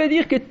 Ça veut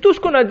dire que tout ce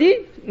qu'on a dit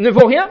ne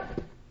vaut rien.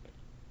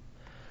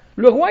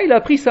 Le roi, il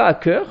a pris ça à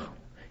cœur.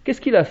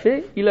 Qu'est-ce qu'il a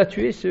fait? Il a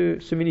tué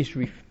ce ministre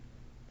juif.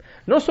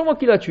 Non seulement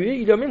qu'il a tué,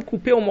 il a même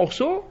coupé en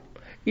morceaux.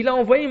 Il a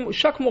envoyé,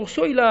 chaque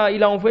morceau, il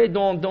a envoyé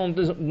dans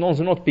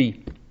un autre pays.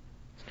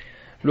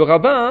 Le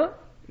rabbin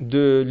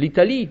de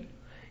l'Italie,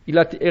 il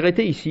a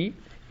arrêté ici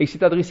et il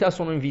s'est adressé à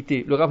son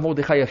invité, le Rav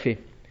Mordechai Yafé.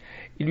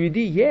 Il lui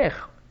dit,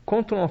 hier,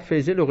 quand on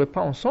faisait le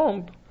repas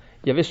ensemble,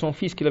 il y avait son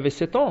fils qui avait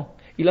 7 ans,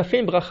 il a fait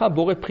une bracha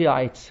boré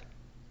priaetz.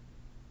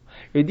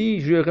 Il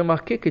dit, j'ai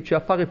remarqué que tu n'as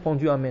pas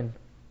répondu Amen.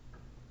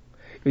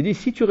 Il dit,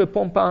 si tu ne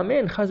réponds pas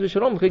Amen, chas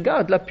v'shalom,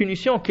 regarde la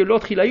punition que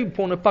l'autre il a eue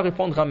pour ne pas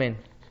répondre Amen.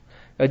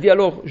 Il dit,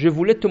 alors, je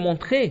voulais te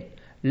montrer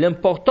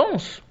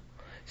l'importance,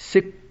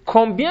 c'est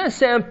combien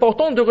c'est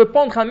important de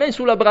répondre Amen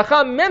sur la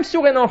bracha, même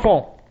sur un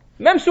enfant.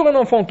 Même sur un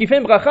enfant qui fait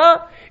une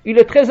bracha, il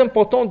est très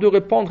important de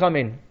répondre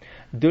Amen.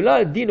 De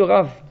là, dit le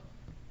Rav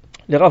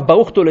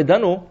Baruch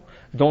Toledano,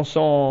 dans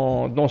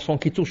son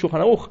Kitzur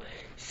Shulchan Aruch,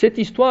 cette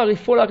histoire, il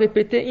faut la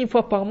répéter une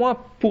fois par mois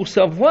pour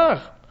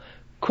savoir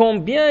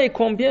combien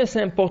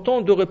c'est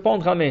important de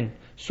répondre Amen.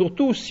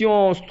 Surtout si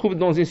on se trouve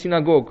dans une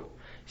synagogue.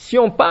 Si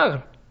on parle,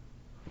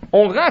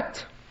 on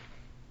rate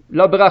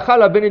la bracha,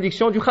 la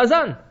bénédiction du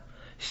Chazan.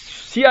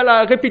 Si à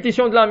la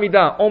répétition de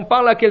l'Amida, on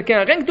parle à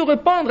quelqu'un, rien que de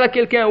répondre à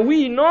quelqu'un,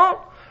 oui, non,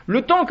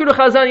 le temps que le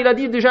Chazan, il a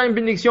dit déjà une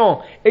bénédiction,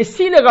 et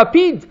s'il est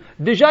rapide,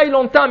 déjà il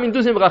entame une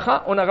deuxième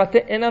bracha, on a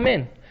raté un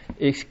Amen.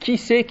 Et qui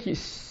sait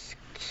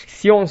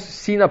si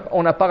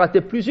on n'a pas raté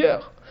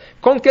plusieurs.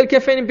 Quand quelqu'un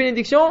fait une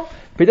bénédiction,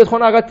 peut-être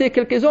on a raté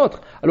quelques autres.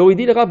 Alors il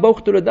dit le Rav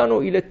Baruch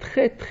Toledano, il est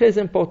très très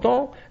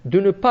important de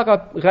ne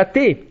pas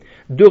rater,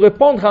 de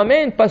répondre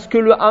Amen, parce que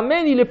le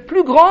Amen, il est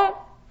plus grand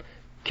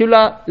que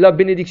la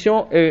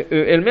bénédiction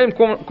elle-même,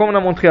 comme on a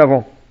montré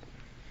avant.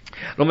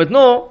 Alors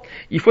maintenant,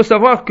 il faut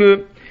savoir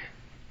que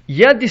il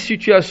y a des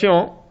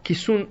situations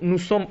nous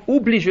sommes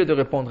obligés de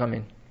répondre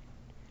Amen.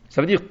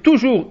 Ça veut dire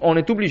toujours, on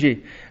est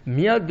obligé.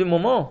 Mais il y a des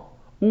moments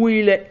où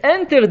il est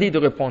interdit de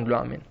répondre le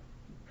Amen.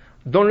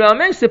 Dans le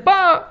Amen, c'est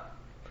pas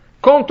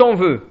quand on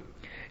veut.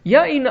 Il y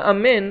a une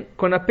Amen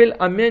qu'on appelle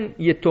Amen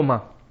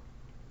Yetoma.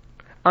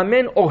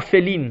 Amen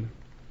orpheline.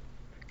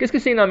 Qu'est-ce que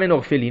c'est une Amen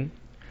orpheline?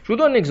 Je vous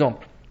donne un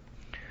exemple.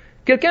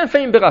 Quelqu'un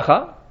fait une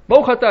beracha,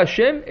 Baruch ata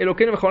Hashem,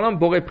 Elokeinu v'cholam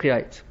boré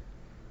priaetz.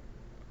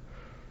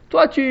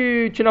 Toi,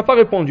 tu n'as pas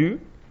répondu,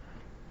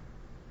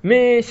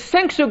 mais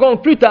 5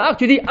 secondes plus tard,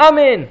 tu dis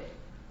Amen.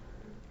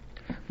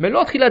 Mais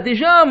l'autre, il a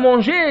déjà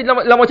mangé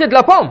la moitié de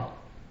la pomme.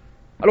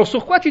 Alors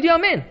sur quoi tu dis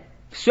Amen?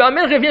 Ce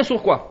Amen revient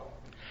sur quoi?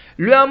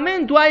 Le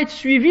Amen doit être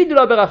suivi de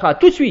la beracha,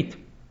 tout de suite.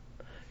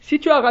 Si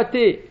tu as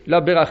raté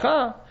la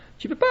beracha,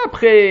 tu ne peux pas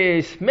après,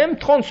 même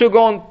 30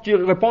 secondes, tu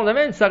réponds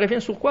Amen, ça revient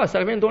sur quoi? Ça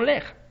revient dans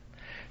l'air.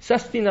 Ça,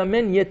 c'est une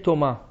Amen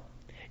Yetoma.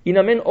 Une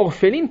Amen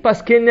orpheline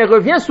parce qu'elle ne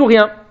revient sur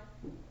rien.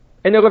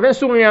 Elle ne revient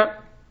sur rien.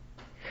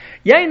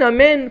 Il y a une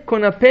Amen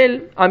qu'on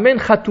appelle Amen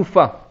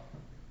Chatoufa.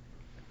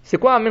 C'est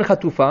quoi Amen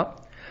Chatoufa?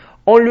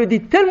 On le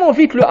dit tellement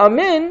vite le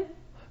Amen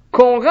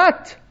qu'on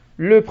rate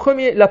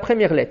la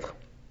première lettre.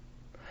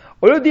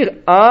 Au lieu de dire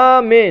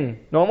Amen,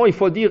 normalement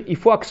il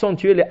faut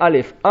accentuer les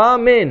Aleph.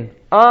 Amen,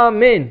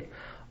 Amen.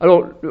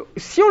 Alors,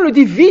 si on le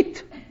dit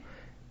vite,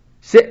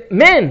 c'est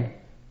Men.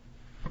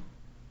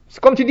 C'est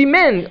comme tu dis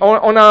Men.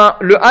 On a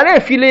le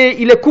Aleph, il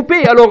est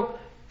coupé. Alors,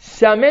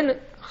 c'est Amen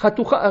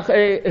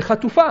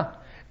Chatoufa.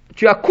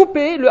 Tu as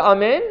coupé le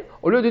Amen.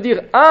 Au lieu de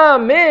dire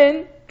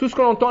Amen, tout ce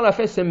qu'on entend à la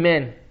fin, c'est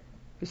Men.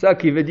 C'est ça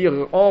qui veut dire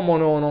homme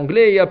en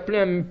anglais. Il y a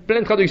plein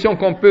de traductions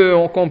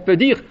qu'on peut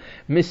dire,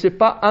 mais c'est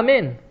pas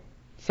Amen.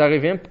 Ça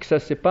revient que ça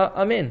c'est pas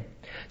Amen.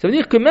 Ça veut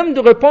dire que même de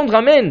répondre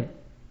Amen,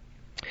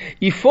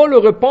 il faut le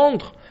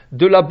répondre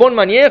de la bonne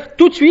manière,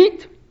 tout de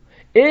suite,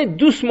 et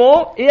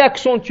doucement, et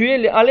accentuer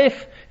les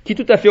Aleph qui est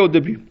tout à fait au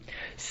début.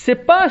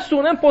 C'est pas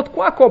sur n'importe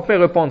quoi qu'on peut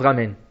répondre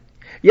Amen.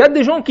 Il y a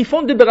des gens qui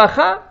font des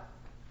bracha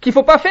qu'il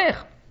faut pas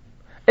faire.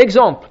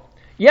 Exemple,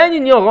 il y a un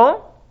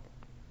ignorant.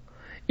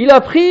 Il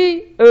a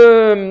pris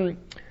de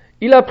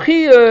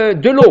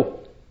l'eau.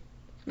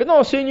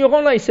 Maintenant, ce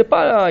ignorant-là,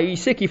 il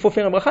sait qu'il faut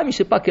faire un bracha, mais il ne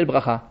sait pas quel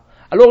bracha.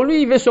 Alors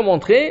lui, il veut se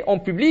montrer en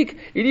public.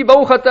 Il dit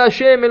Baruch ata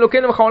Hashem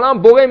Elokeinu v'cholam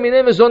boré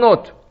minim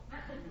v'zonot.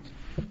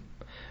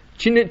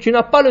 Tu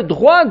n'as pas le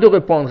droit de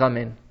répondre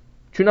Amen.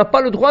 Tu n'as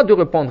pas le droit de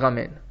répondre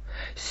Amen.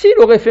 S'il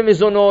aurait fait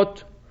mezonot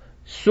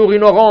sur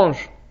une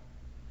orange,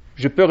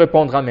 je peux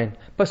répondre Amen.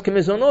 Parce que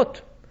mezonot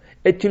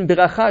est une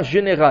bracha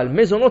générale.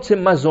 Mezonot, c'est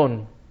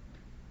mazon.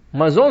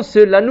 Mazon,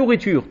 c'est la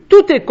nourriture.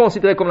 Tout est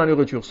considéré comme la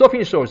nourriture, sauf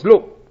une chose,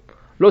 l'eau.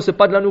 L'eau, c'est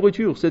pas de la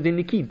nourriture, c'est des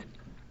liquides.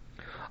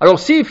 Alors,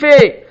 s'il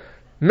fait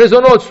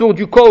mezonot sur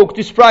du coke,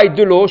 du Sprite,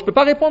 de l'eau, je peux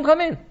pas répondre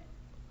Amen.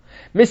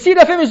 Mais s'il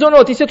a fait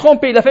mezonot, il s'est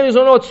trompé, il a fait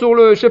mezonot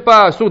sur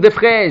sur des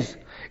fraises,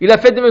 il a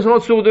fait des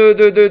mezonot sur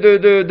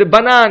de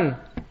bananes,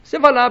 c'est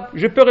valable,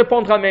 je peux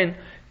répondre Amen.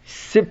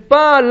 C'est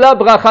pas la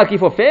bracha qu'il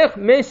faut faire,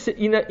 mais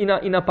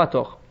il n'a pas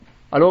tort.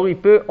 Alors,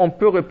 on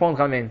peut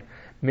répondre Amen.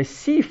 Mais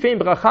s'il fait une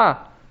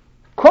bracha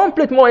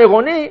complètement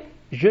erronée,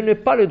 je n'ai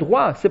pas le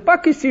droit. C'est pas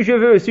que si je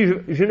veux,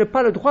 je n'ai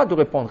pas le droit de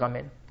répondre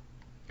Amen.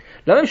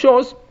 La même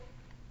chose,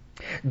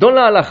 dans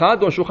la halakha,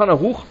 dans Shulchan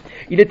Aruch,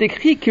 il est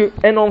écrit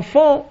qu'un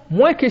enfant,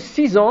 moins que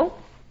 6 ans,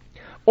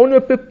 on ne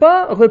peut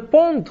pas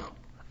répondre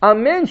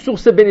Amen sur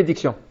ses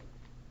bénédictions.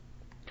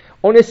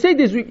 On essaie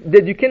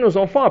d'éduquer nos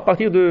enfants à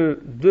partir de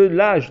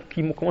l'âge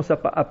qui commence à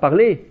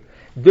parler,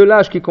 de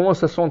l'âge qui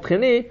commence à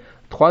s'entraîner,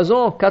 3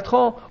 ans, 4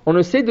 ans, on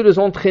essaie de les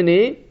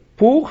entraîner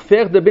pour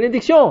faire des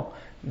bénédictions.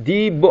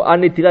 dit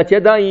Anetilat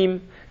Yadaim,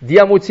 dit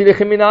Amotzi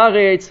Lechem min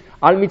haaretz,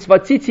 Al Mitzvah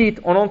Tzitzit.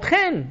 On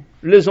entraîne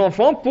les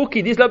enfants pour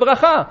qu'ils disent la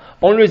bracha.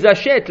 On les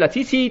achète la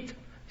tzitzit.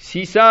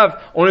 S'ils savent,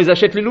 on les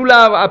achète les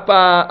loulav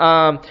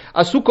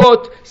à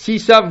Sukkot. S'ils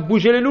savent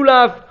bouger les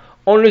loulav,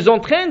 on les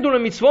entraîne dans le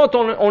mitzvot,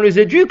 on les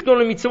éduque dans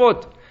le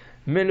mitzvot.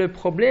 Mais le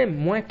problème,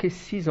 moins que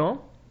 6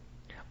 ans,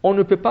 on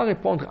ne peut pas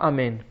répondre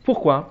Amen.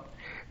 Pourquoi?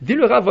 Dit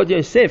le Rav Ovadia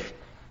Yosef,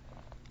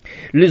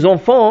 les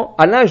enfants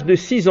à l'âge de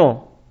 6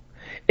 ans,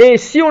 et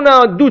si on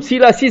a un doute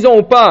s'il a 6 ans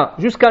ou pas,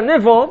 jusqu'à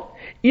 9 ans,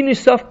 ils ne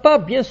savent pas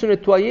bien se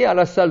nettoyer à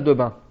la salle de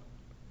bain.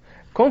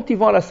 Quand ils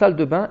vont à la salle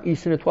de bain, ils ne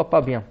se nettoient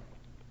pas bien.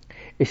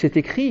 Et c'est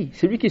écrit,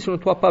 celui qui ne se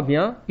nettoie pas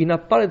bien, il n'a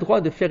pas le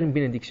droit de faire une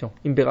bénédiction,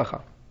 une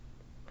beracha.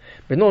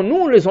 Maintenant, nous,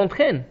 on les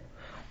entraîne.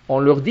 On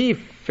leur dit,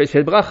 fais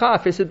cette bracha,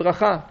 fais cette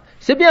bracha.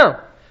 C'est bien.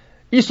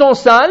 Ils sont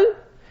sales,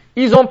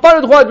 ils n'ont pas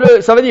le droit de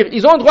le, ça veut dire,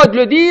 ils ont le droit de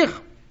le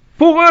dire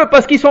pour eux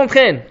parce qu'ils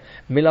s'entraînent.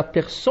 Mais la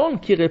personne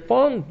qui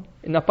répond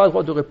n'a pas le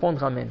droit de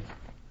répondre Amen.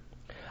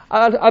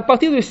 À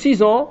partir de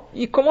 6 ans,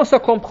 ils commencent à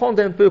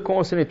comprendre un peu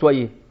comment se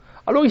nettoyer.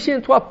 Alors ils se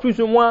nettoient plus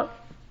ou moins,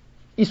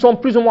 ils sont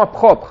plus ou moins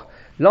propres.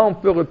 Là, on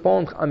peut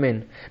répondre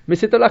Amen. Mais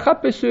cette halakha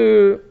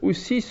peut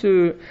aussi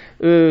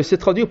se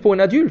traduire pour un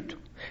adulte.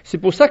 C'est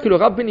pour ça que le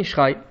Rav Ben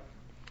Ishraï,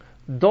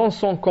 dans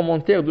son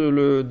commentaire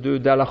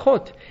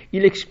d'Halachot,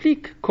 il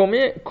explique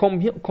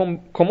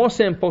comment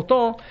c'est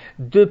important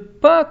de ne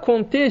pas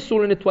compter sur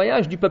le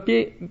nettoyage du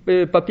papier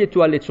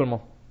toilette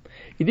seulement.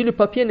 Il dit le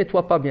papier ne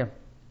nettoie pas bien.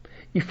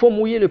 Il faut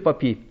mouiller le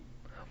papier.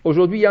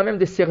 Aujourd'hui, il y a même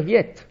des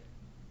serviettes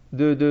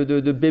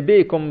de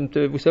bébés, comme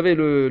vous savez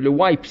le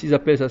wipes, ils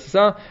appellent ça, c'est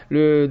ça,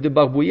 de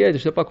barbouillettes, je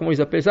ne sais pas comment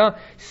ils appellent ça.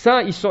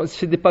 Ça,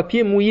 c'est des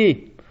papiers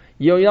mouillés.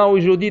 Il y en a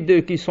aujourd'hui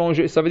qui sont,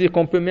 ça veut dire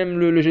qu'on peut même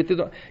le jeter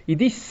dans. Il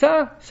dit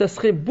ça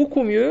serait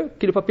beaucoup mieux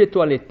que le papier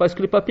toilette, parce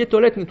que le papier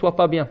toilette ne nettoie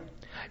pas bien.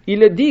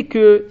 Il dit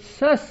que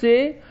ça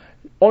c'est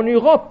en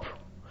Europe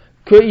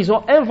qu'ils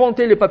ont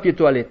inventé le papier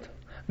toilette.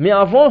 Mais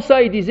avant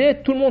ça, il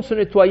disait tout le monde se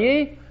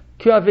nettoyait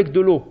qu'avec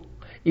de l'eau.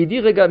 Il dit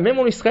regarde, même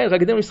en Israël,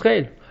 regardez en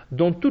Israël,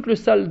 dans toutes les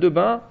salles de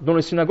bain, dans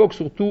les synagogues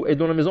surtout et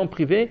dans les maisons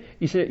privées,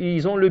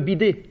 ils ont le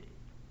bidet.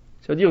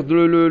 C'est-à-dire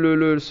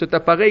cet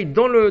appareil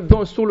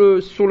sur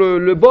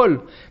le bol.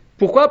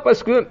 Pourquoi?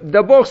 Parce que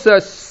d'abord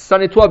ça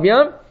nettoie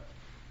bien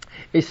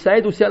et ça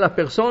aide aussi à la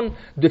personne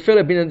de faire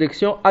la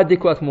bénédiction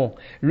adéquatement.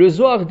 Le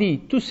Zohar dit,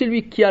 tout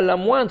celui qui a la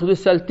moindre de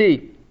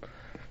saleté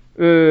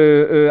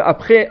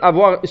après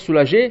avoir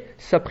soulagé,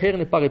 sa prière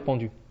n'est pas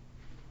répondue.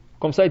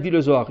 Comme ça il dit le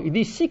Zohar. Il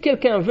dit, si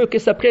quelqu'un veut que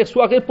sa prière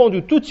soit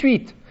répondue tout de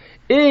suite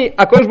et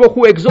Akadosh Baruch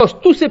Hu exauce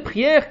toutes ses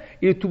prières,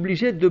 il est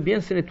obligé de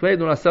bien se nettoyer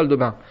dans la salle de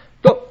bain.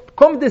 Donc,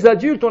 comme des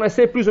adultes, on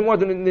essaie plus ou moins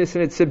de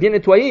se bien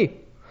nettoyer.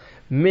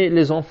 Mais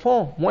les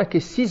enfants, moins que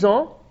 6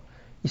 ans,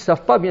 ils ne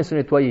savent pas bien se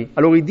nettoyer.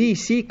 Alors il dit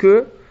ici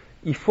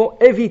qu'il faut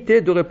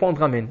éviter de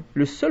répondre Amen.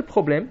 Le seul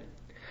problème,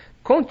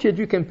 quand tu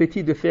éduques un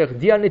petit de faire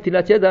Di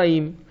Anetilat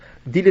Yadaim,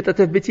 Di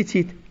Letatef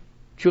Betzitzit,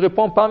 tu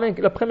réponds pas Amen.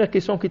 La première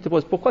question qu'il te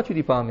pose, pourquoi tu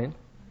dis pas Amen?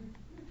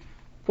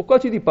 Pourquoi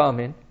tu dis pas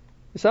Amen?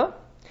 C'est ça?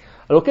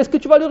 Alors qu'est-ce que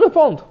tu vas lui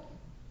répondre?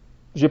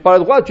 J'ai pas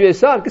le droit, tu es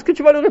sale, qu'est-ce que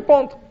tu vas lui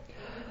répondre?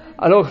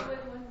 Alors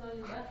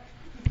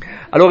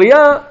il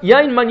y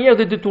a une manière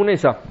de détourner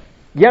ça.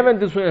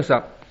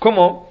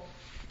 Comment?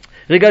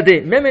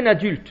 Regardez, même un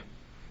adulte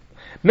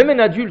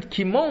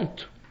qui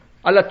monte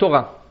à la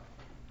Torah,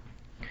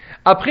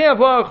 après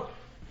avoir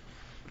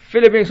fait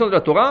les bénédictions de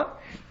la Torah,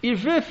 il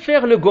veut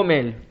faire le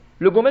gomel.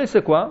 Le gomel,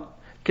 c'est quoi?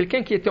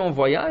 Quelqu'un qui était en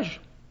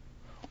voyage,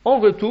 en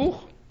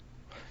retour,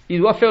 il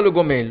doit faire le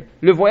gomel.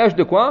 Le voyage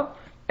de quoi?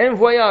 Un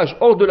voyage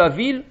hors de la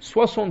ville,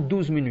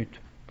 72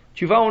 minutes.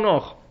 Tu vas au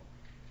nord.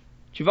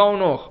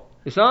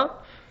 C'est ça?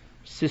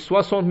 C'est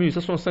 60 minutes,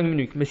 65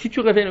 minutes. Mais si tu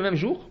reviens le même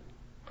jour,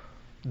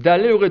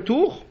 d'aller au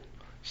retour,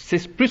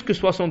 c'est plus que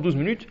 72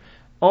 minutes.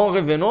 En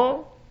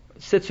revenant,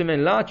 cette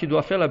semaine-là, tu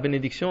dois faire la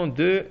bénédiction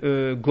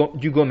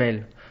du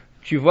Gomel.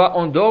 Tu vas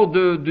en dehors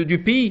du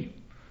pays.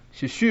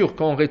 C'est sûr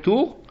qu'en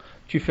retour,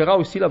 tu feras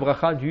aussi la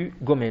bracha du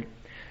Gomel.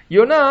 Il y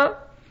en a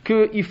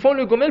qui font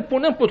le Gomel pour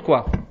n'importe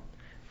quoi.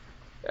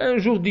 Un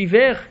jour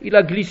d'hiver, il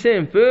a glissé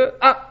un peu.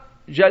 Ah,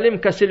 j'allais me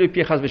casser le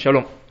pied, chas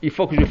v'shalom. Il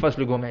faut que je fasse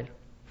le Gomel.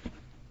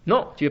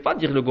 Non, tu ne veux pas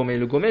dire le Gomel.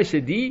 Le Gomel, c'est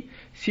dit,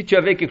 si tu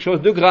avais quelque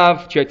chose de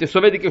grave, tu as été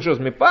sauvé de quelque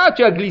chose, mais pas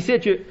tu as glissé.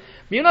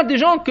 Mais il y en a des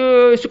gens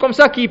que c'est comme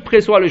ça qu'ils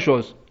préçoivent les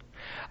choses.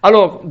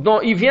 Alors,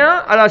 il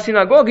vient à la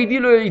synagogue, il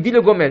dit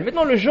le Gomel.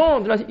 Maintenant, les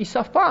gens, ils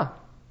savent pas.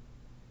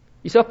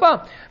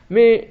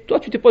 Mais toi,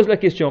 tu te poses la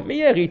question. Mais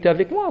hier, il était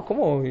avec moi.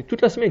 Comment?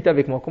 Toute la semaine, il était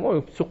avec moi.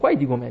 Sur quoi il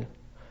dit Gomel?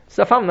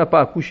 Sa femme n'a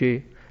pas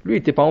accouché. Lui, il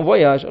n'était pas en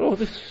voyage. Alors,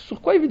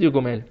 sur quoi il veut dire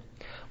Gomel?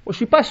 Moi, je ne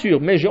suis pas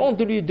sûr, mais j'ai honte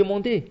de lui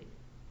demander.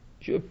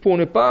 Pour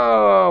ne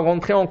pas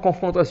rentrer en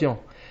confrontation.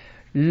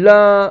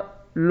 La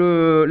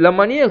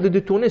manière de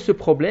détourner ce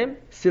problème,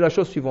 c'est la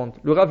chose suivante.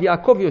 Le Rav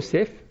Yaakov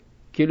Yosef,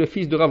 qui est le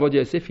fils de Rav Ovadia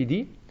Yosef, il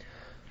dit,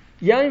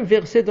 il y a un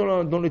verset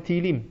dans le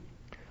Tehillim.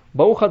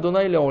 Baruch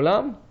Adonai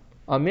le'olam,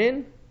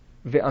 Amen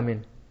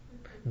ve'Amen.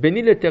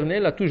 Béni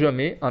l'Éternel à tout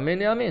jamais,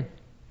 Amen et Amen.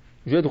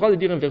 J'ai le droit de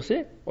dire un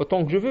verset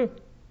autant que je veux.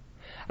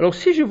 Alors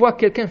si je vois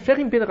quelqu'un faire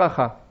une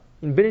benracha,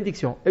 une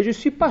bénédiction, et je ne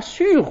suis pas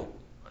sûr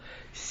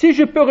si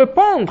je peux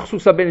répondre sur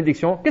sa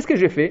bénédiction, qu'est-ce que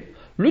j'ai fait?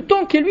 Le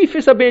temps que lui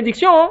fait sa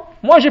bénédiction,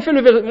 moi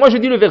je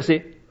dis le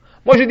verset.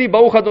 Moi je dis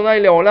Baruch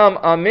Adonai Leolam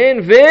Amen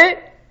ve.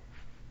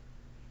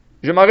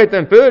 Je m'arrête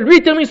un peu. Lui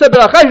il termine sa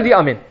beracha, je dis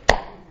Amen.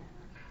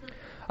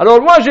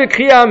 Alors moi j'ai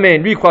crié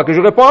Amen. Lui il croit que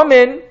je réponds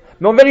Amen.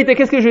 Mais en vérité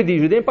qu'est-ce que je dis?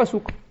 Je dis un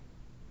pasouk.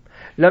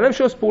 La même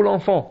chose pour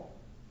l'enfant.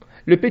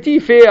 Le petit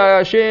il fait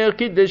Asher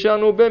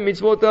Kiddeshanu be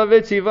mitzvot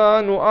avet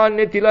tzivanu al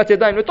netilat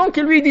yadayim. Le temps que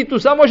lui dit tout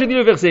ça, moi je dis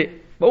le verset.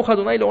 Baruch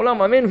Adonai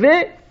Leolam Amen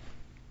ve.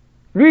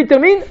 Lui il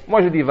termine,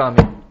 moi je dis va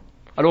Amen.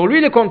 Alors lui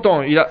il est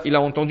content, il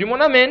a entendu mon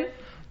Amen.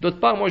 D'autre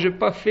part, moi je n'ai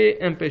pas fait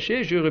un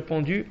péché, j'ai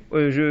répondu,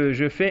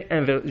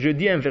 je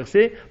dis un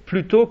verset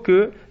plutôt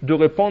que de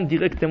répondre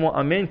directement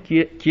Amen qui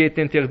est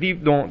interdit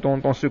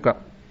dans ce cas.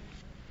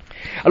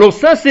 Alors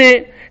ça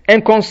c'est un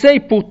conseil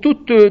pour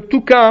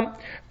tout cas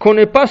qu'on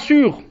n'est pas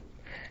sûr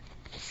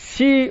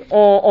si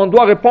on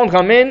doit répondre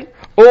Amen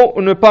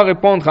ou ne pas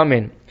répondre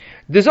Amen.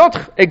 Des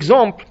autres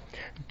exemples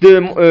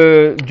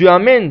du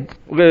Amen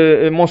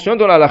mentionné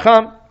dans la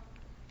halakha,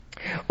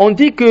 on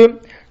dit que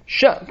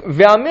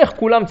Ve'amer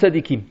kulam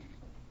tzadikim.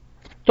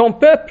 Ton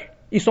peuple,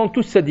 ils sont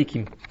tous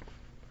tzadikim.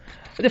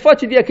 Des fois,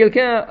 tu dis à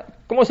quelqu'un,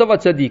 comment ça va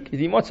tzadik? Il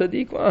dit, moi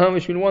tzadik, je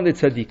suis loin d'être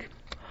tzadik.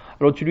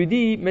 Alors tu lui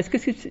dis, mais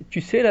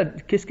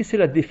qu'est-ce que c'est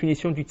la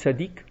définition du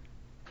tzadik?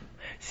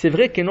 C'est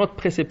vrai que notre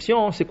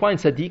perception, c'est quoi un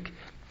tzadik?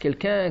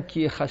 Quelqu'un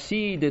qui est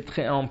chassid,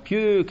 très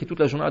impieux, qui est toute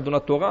la journée dans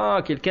la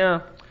Torah,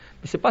 quelqu'un.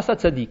 Mais c'est pas ça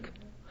tzadik.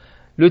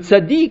 Le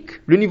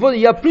tzadik, il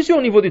y a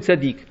plusieurs niveaux de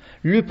tzadik.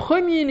 Le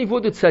premier niveau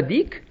de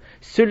tzadik,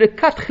 c'est les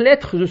 4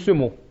 lettres de ce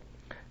mot.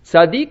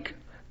 Tzadik,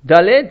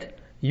 Daled,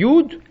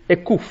 Yud et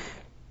Kuf.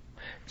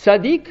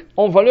 Tzadik,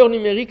 en valeur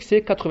numérique,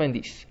 c'est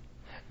 90.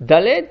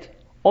 Daled,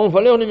 en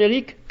valeur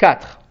numérique,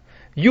 4.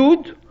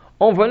 Yud,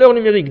 en valeur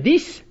numérique,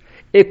 10.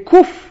 Et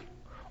Kuf,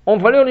 en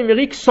valeur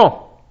numérique,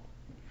 100.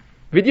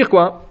 Veut dire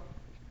quoi?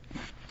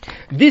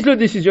 Disent le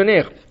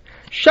décisionnaire,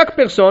 chaque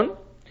personne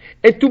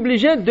est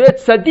obligée d'être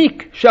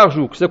tzadik chaque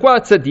jour. C'est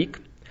quoi tzadik?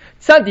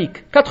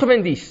 Tzadik,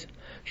 90.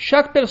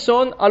 Chaque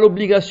personne a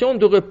l'obligation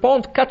de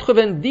répondre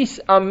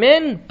 90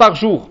 Amen par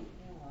jour.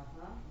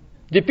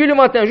 Depuis le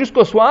matin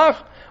jusqu'au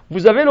soir,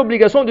 vous avez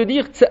l'obligation de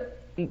dire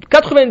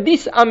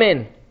 90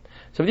 Amen.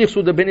 Ça veut dire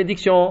sur des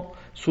bénédictions,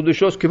 sur des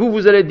choses que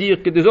vous allez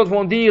dire, que des autres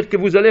vont dire, que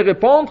vous allez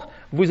répondre.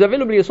 Vous avez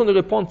l'obligation de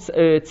répondre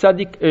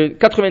tzadik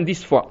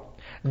 90 fois.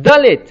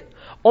 Dalet,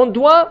 on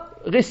doit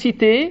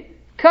réciter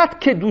 4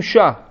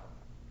 kedushot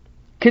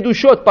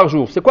par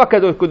jour. C'est quoi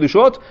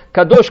kedushot?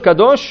 Kadosh,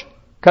 kadosh,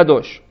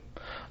 kadosh.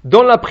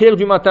 Dans la prière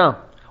du matin,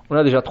 on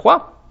a déjà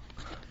 3.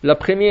 La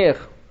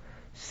première,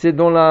 c'est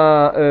dans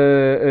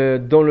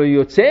le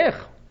Yotzer,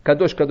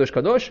 Kadosh, Kadosh,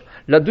 Kadosh.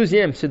 La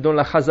deuxième, c'est dans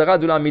la Chazara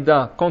de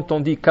l'Amida, quand on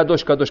dit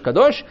Kadosh, Kadosh,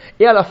 Kadosh.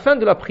 Et à la fin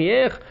de la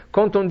prière,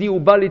 quand on dit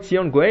Uba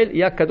Letzion Goel, il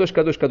y a Kadosh,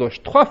 Kadosh,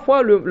 Kadosh. 3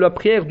 fois la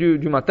prière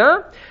du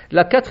matin.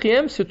 La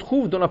quatrième se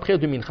trouve dans la prière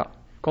du Mincha.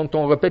 Quand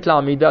on répète la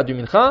Amida du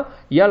Mincha,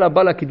 il y a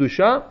là-bas la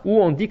Kedusha,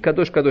 où on dit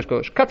Kadosh, Kadosh,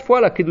 Kadosh. 4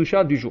 fois la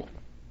Kedusha du jour.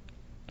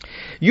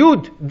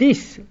 Yud,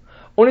 10.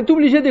 On est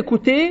obligé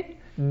d'écouter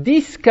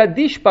 10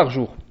 Kaddish par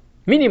jour.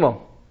 Minimum.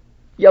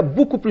 Il y a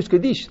beaucoup plus que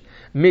 10.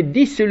 Mais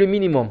 10 c'est le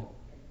minimum.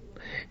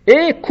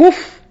 Et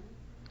Kuf,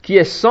 qui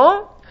est 100,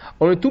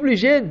 on est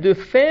obligé de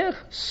faire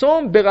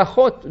 100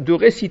 berachot, de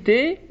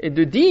réciter et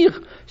de dire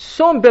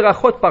 100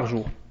 berachot par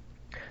jour.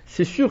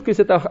 C'est sûr que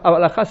cette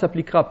halakha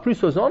s'appliquera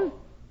plus aux hommes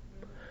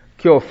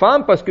qu'aux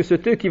femmes, parce que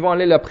c'est eux qui vont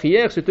aller à la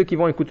prière, c'est eux qui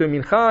vont écouter le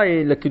mincha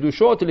et le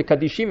kedushot et le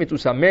kaddishim et tout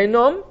ça. Mais un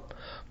homme,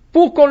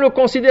 pour qu'on le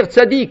considère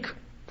tzadik,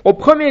 au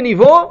premier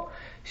niveau,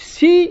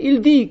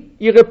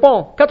 il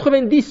répond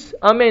 90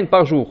 Amen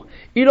par jour,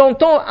 il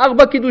entend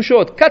Arba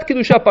Kedushot, 4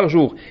 Kedusha par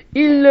jour,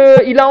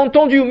 il a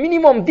entendu au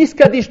minimum 10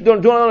 Kaddish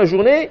durant la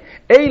journée,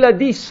 et il a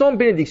dit 100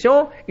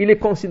 bénédictions, il est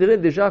considéré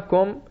déjà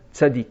comme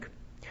tzaddik.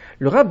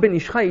 Le Rav Ben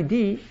Ishra, il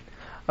dit,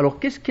 alors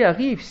qu'est-ce qui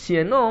arrive si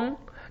un homme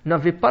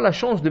n'avait pas la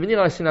chance de venir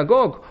à la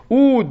synagogue,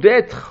 ou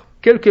d'être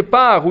quelque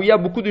part où il y a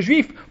beaucoup de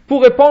juifs,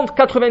 pour répondre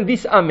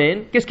 90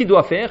 Amen, qu'est-ce qu'il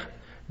doit faire?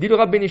 Dit le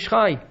Rav Ben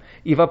Ishra,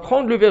 il va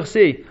prendre le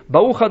verset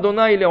Baruch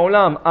Adonai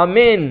Leolam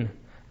Amen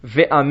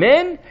ve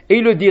Amen et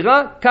il le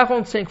dira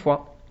 45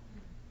 fois.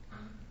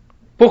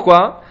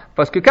 Pourquoi?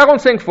 Parce que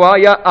 45 fois,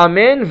 il y a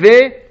Amen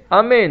ve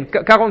Amen.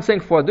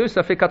 45 fois 2,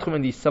 ça fait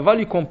 90. Ça va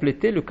lui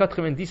compléter le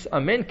 90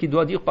 Amen qu'il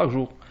doit dire par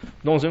jour.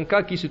 Dans un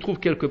cas qui se trouve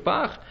quelque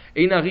part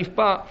et il n'arrive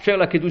pas à faire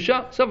la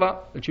Kedusha, ça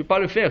va. Tu ne peux pas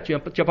le faire, tu n'as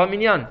pas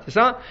minyan. C'est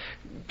ça?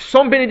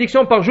 100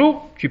 bénédictions par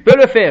jour, tu peux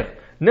le faire.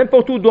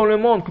 N'importe où dans le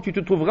monde que tu te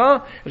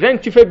trouveras, rien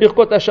que tu fais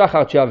Birkot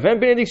HaShachar, tu as 20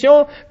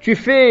 bénédictions, tu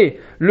fais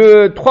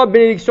 3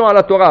 bénédictions à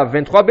la Torah,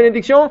 23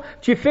 bénédictions,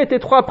 tu fais tes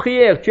 3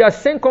 prières, tu as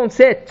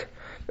 57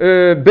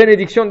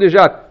 bénédictions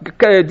déjà,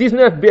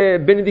 19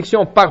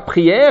 bénédictions par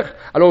prière,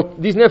 alors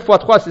 19 fois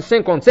 3 c'est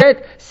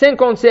 57,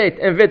 57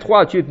 1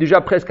 V3 tu es déjà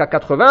presque à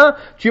 80,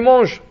 tu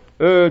manges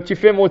tu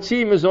fais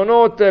motzi,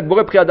 mezonot,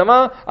 boré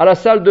priadama, à la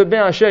salle de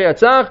bain, Asher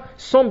Yatzar,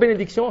 sans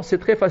bénédiction, c'est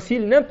très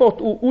facile. N'importe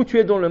où tu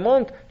es dans le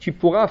monde, tu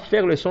pourras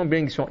faire le son de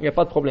bénédiction. Il n'y a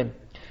pas de problème.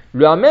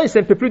 Le Amen,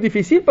 c'est un peu plus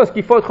difficile parce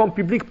qu'il faut être en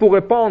public pour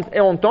répondre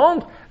et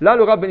entendre. Là,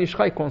 le Rav Ben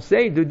Ishraï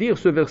conseille de dire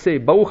ce verset,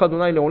 Baruch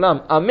Adonai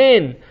Leolam,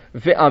 Amen,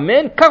 ve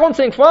Amen,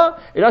 45 fois,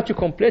 et là tu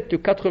complètes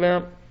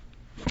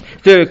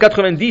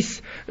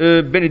 90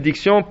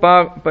 bénédictions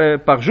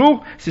par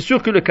jour. C'est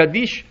sûr que le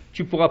Kaddish,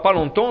 tu ne pourras pas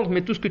l'entendre,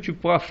 mais tout ce que tu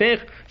pourras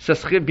faire, ça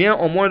serait bien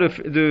au moins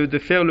de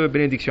faire le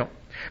bénédiction.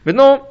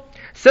 Maintenant,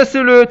 ça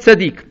c'est le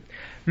tzaddik.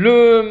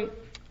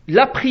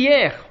 La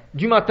prière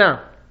du matin,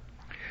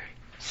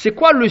 c'est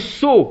quoi le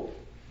sceau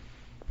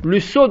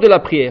de la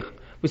prière?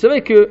 Vous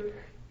savez que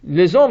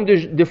les hommes,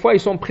 des fois, ils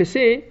sont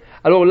pressés.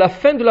 Alors, la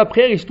fin de la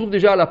prière, ils se trouvent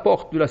déjà à la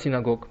porte de la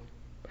synagogue.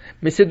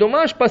 Mais c'est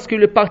dommage parce que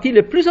les parties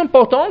les plus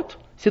importantes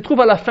se trouvent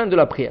à la fin de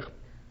la prière.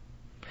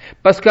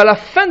 Parce qu'à la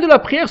fin de la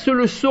prière, c'est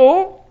le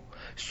sceau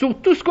sur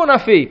tout ce qu'on a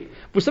fait.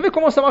 Vous savez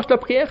comment ça marche la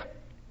prière?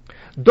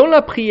 Dans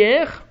la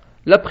prière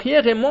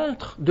elle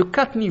montre de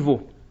 4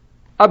 niveaux.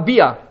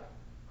 Abia.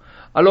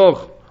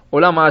 Alors,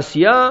 Olam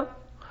Asiya,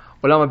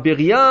 Olam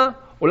Beria,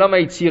 Olam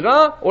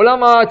Yitzira,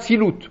 Olam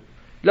Atzilut.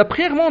 La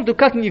prière monte de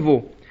 4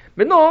 niveaux.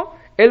 Maintenant,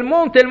 elle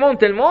monte.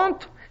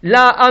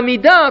 La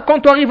Amida,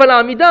 quand on arrive à la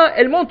Amida,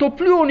 elle monte au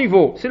plus haut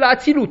niveau. C'est la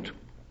Atzilut.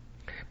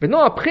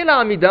 Maintenant, après la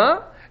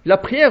Amida, la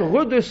prière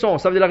redescend.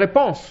 Ça veut dire la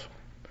réponse.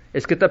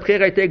 Est-ce que ta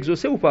prière a été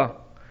exaucée ou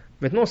pas?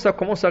 Maintenant, ça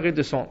commence à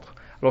redescendre.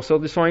 Alors, ça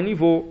redescend un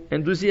niveau, un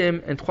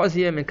deuxième, un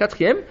troisième, un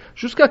quatrième,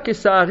 jusqu'à ce que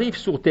ça arrive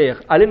sur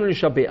terre. Alenu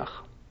l'Shabeach.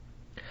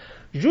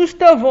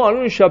 Juste avant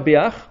Alenu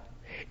l'Shabeach,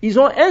 ils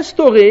ont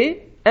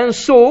instauré un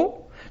sceau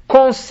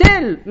qu'on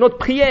scelle notre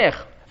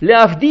prière, les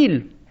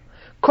Avdil.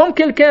 Comme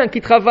quelqu'un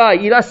qui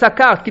travaille, il a sa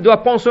carte qui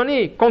doit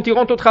pensionner quand il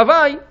rentre au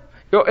travail,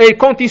 et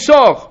quand il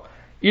sort,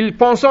 il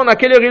pensionne à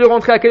quelle heure il est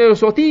rentré, à quelle heure il est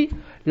sorti.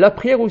 La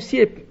prière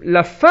aussi,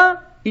 la fin,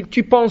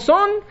 tu pensionnes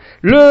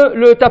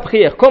ta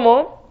prière.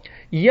 Comment?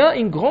 Il y a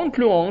une grande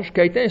louange qui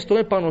a été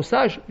instaurée par nos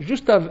sages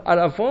juste à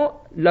l'avant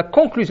la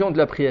conclusion de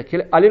la prière, qui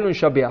est Alenu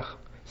Shabeach.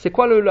 C'est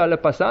quoi le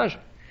passage?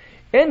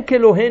 En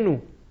kelohenu,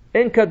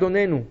 en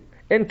kadonenu,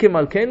 en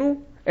kemalkenu,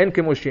 en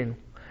kemoshenu.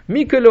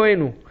 Mi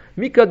kelohenu,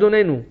 mi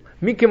kadonenu,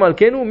 mi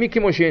kemalkenu, mi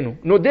kemoshenu.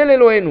 Nodel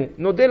Elohenu,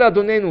 nodel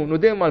Adonenu,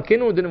 nodel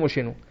malkenu, nodel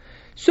moshenu.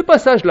 Ce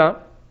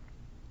passage-là,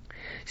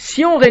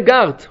 si on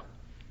regarde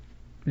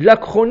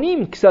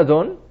l'acronyme que ça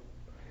donne,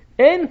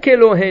 En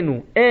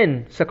kelohenu,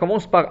 En, ça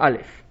commence par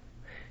Aleph.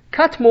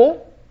 4 mots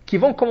qui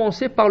vont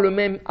commencer par le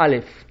même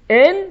Aleph.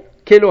 En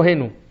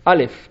kelohenu,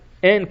 Aleph.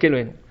 En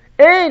kelohenu.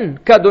 En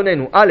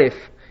kadonenu,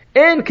 Aleph.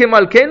 En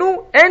kemalkenu,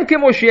 en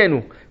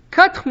kemoshienu.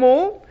 4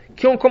 mots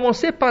qui ont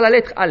commencé par la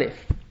lettre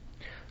Aleph.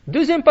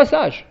 Deuxième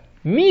passage.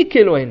 Mi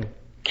kelohenu.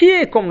 Qui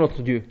est comme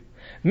notre Dieu?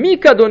 Mi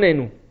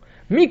kadonenu.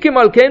 Mi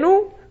kemalkenu,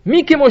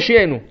 mi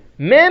kemoshienu.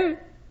 Même.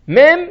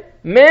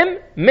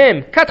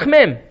 4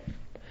 même.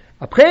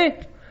 Après,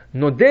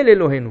 Nodel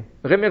Elohenu.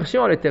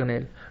 Remercions à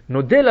l'Éternel.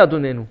 Nodel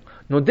Adonenu.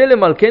 Nodel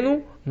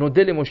Malkenu.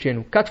 Nodel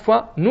Moshenu. 4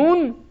 fois.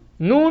 Nun.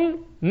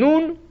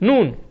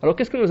 Alors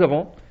qu'est-ce que nous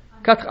avons?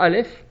 4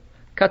 Aleph,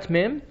 4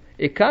 Mem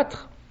et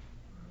 4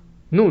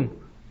 Nun.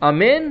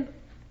 Amen.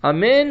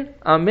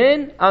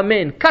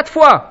 4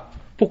 fois.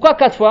 Pourquoi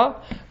 4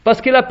 fois?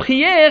 Parce que la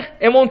prière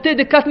est montée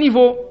de 4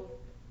 niveaux.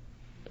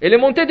 Elle est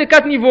montée de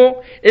 4 niveaux.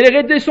 Elle est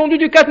redescendue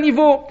de 4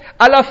 niveaux.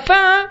 À la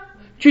fin,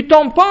 tu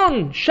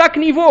tamponnes chaque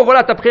niveau.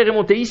 Voilà, ta prière est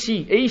montée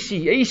ici, et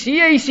ici, et ici,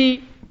 et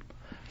ici.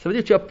 Ça veut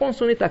dire que tu as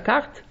pensionné ta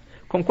carte,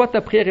 comme quoi ta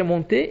prière est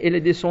montée, elle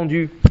est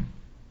descendue.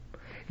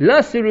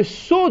 Là, c'est le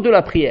sceau de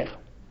la prière.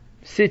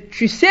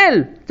 Tu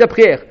scelles ta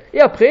prière.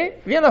 Et après,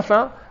 vient la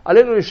fin.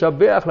 Alenu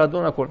l'Shabeach, la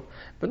don akol.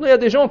 Maintenant, il y a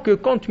des gens que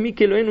quand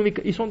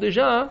ils sont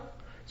déjà,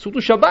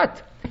 surtout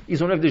Shabbat,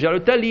 ils enlèvent déjà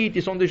le talit,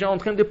 ils sont déjà en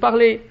train de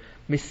parler.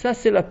 Mais ça,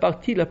 c'est la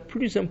partie la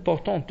plus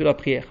importante de la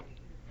prière.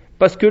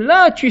 Parce que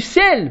là, tu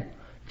scelles.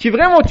 Tu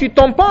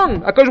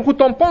tamponnes. À quand je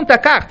tamponne ta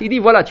carte. Il dit,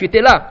 voilà, tu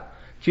étais là.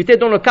 Tu étais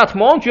dans le 4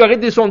 mondes, tu es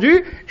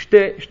redescendu. Je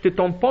te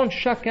tamponne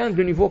chacun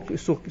de niveau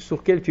sur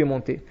lequel tu es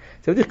monté.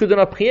 Ça veut dire que dans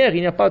la prière,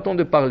 il n'y a pas le temps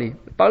de parler.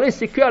 Parler,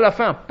 c'est qu'à la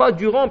fin, pas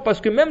durant, parce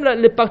que même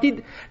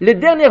les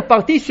dernières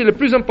parties, c'est la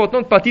plus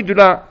importante partie de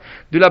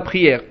la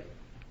prière.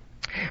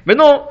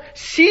 Maintenant,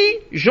 si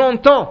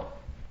j'entends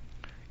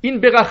une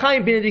beracha,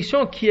 une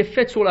bénédiction qui est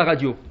faite sur la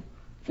radio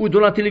ou dans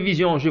la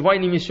télévision, je vois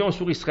une émission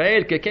sur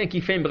Israël, quelqu'un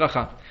qui fait une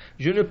beracha,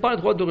 je n'ai pas le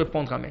droit de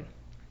répondre Amen.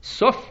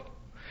 Sauf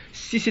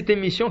si c'est une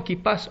émission qui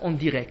passe en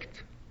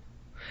direct.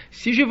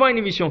 Si je vois une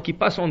émission qui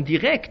passe en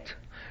direct,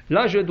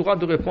 là j'ai le droit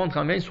de répondre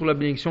Amen sur la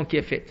bénédiction qui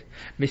est faite.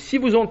 Mais si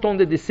vous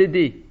entendez des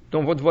CD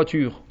dans votre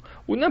voiture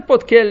ou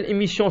n'importe quelle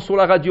émission sur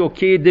la radio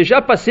qui est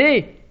déjà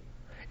passée,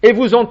 et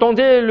vous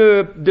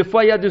entendez, des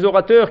fois il y a des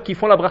orateurs qui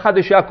font la bracha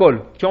de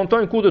Sheakol. Tu entends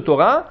un cours de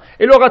Torah,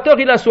 et l'orateur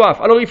il a soif.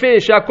 Alors il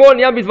fait Sheakol,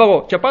 Nia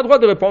Bitvaro. Tu n'as pas le droit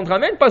de répondre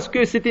Amen parce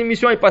que cette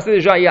émission est passée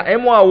déjà il y a 1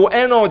 mois ou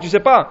 1 an, tu sais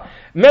pas.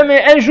 Même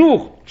 1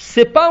 jour.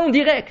 C'est pas en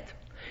direct.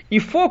 Il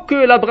faut que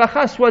la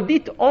bracha soit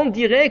dite en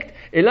direct,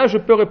 et là je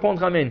peux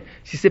répondre Amen.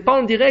 Si c'est pas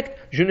en direct,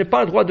 je n'ai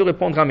pas le droit de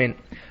répondre Amen.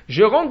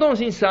 Je rentre dans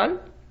une salle,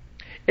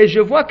 et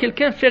je vois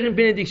quelqu'un faire une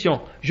bénédiction.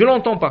 Je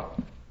l'entends pas.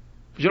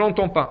 Je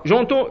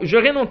j'ai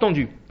rien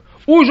entendu.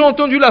 Ou j'ai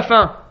entendu la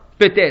fin,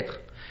 peut-être.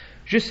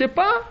 Je sais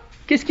pas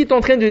qu'est-ce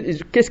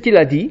qu'il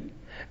a dit,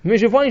 mais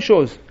je vois une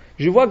chose.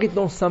 Je vois que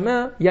dans sa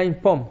main, il y a une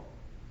pomme.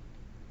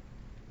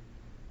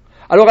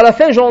 Alors à la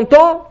fin,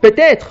 j'entends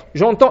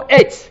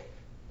Etz.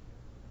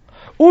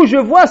 Ou je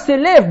vois ses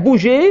lèvres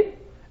bouger,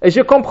 et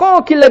je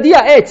comprends qu'il l'a dit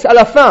à Etz, à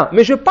la fin,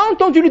 mais je n'ai pas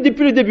entendu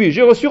depuis le début.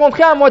 Je suis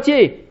rentré à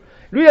moitié.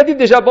 Lui, il a dit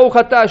déjà, Baruch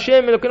Ata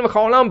Hashem,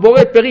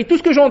 Boré, Peri. Tout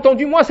ce que j'ai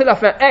entendu, moi, c'est la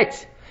fin,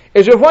 Etz.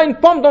 Et je vois une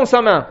pomme dans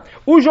sa main.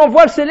 Ou j'en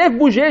vois ses lèvres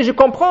bouger, je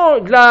comprends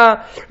de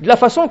la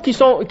façon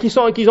qu'ils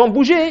ont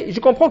bougé, je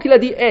comprends qu'il a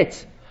dit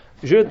Etz.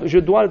 Je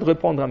dois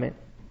répondre Amen.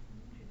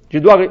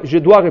 Je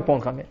dois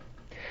répondre Amen.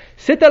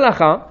 Cette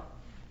halakha,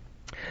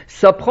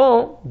 ça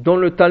prend dans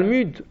le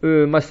Talmud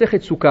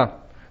Masechet Sukkah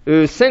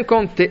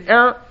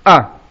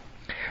 51a.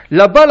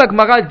 Là-bas, la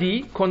Gemara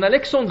dit qu'en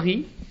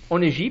Alexandrie,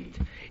 en Égypte,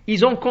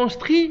 ils ont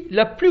construit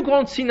la plus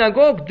grande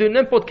synagogue de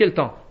n'importe quel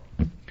temps.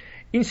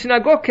 Une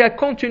synagogue qui a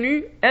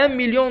contenu 1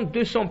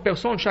 200 000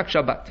 personnes chaque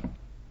Shabbat.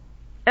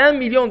 1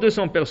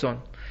 200 000 personnes.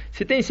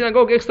 C'était une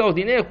synagogue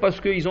extraordinaire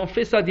parce qu'ils ont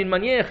fait ça d'une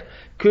manière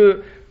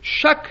que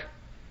chaque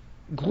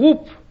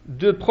groupe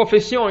de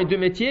professions et de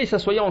métiers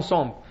s'assoyait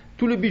ensemble.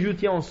 Tout le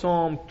bijoutier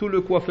ensemble, tout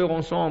le coiffeur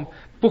ensemble.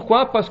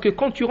 Pourquoi ? Parce que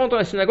quand tu rentres dans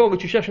la synagogue et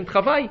tu cherches un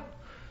travail,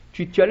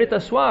 tu allais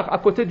t'asseoir à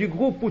côté du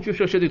groupe où tu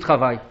cherchais du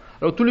travail.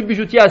 Alors tout le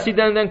bijoutier assis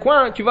dans un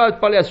coin, tu vas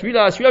te parler à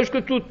celui-là, jusqu'à ce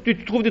que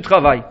tu trouves du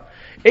travail.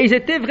 Et ils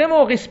étaient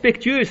vraiment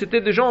respectueux, c'était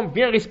des gens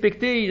bien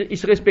respectés, ils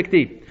se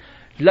respectaient.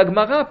 La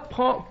Gemara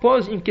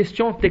pose une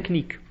question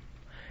technique.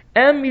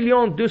 1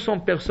 200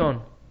 000 personnes.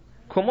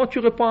 Comment tu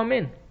réponds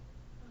Amen ?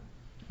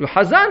 Le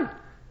Hazan ?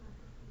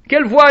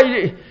 Quelle voix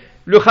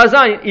le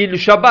Hazan et le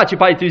Shabbat, tu n'as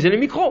pas utilisé le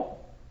micro.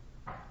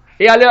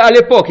 Et à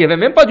l'époque, il n'y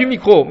avait même pas du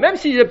micro. Même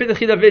si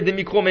peut-être il avait des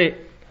micros, mais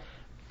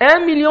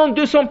 1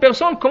 200 000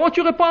 personnes, comment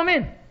tu réponds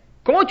Amen ?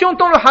 Comment tu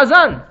entends le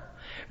Hazan ?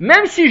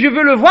 Même si je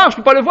veux le voir, je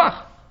ne peux pas le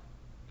voir.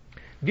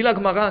 Dit la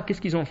Gemara,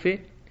 qu'est-ce qu'ils ont fait ?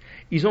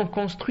 Ils ont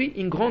construit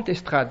une grande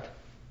estrade.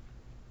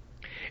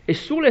 Et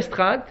sur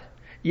l'estrade,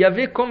 il y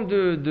avait comme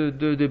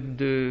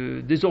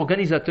des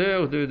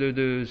organisateurs,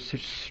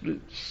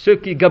 ceux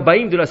qui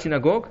gabaïm de la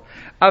synagogue,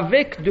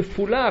 avec des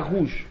foulards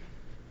rouges.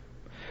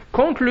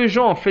 Quand les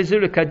gens faisaient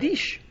le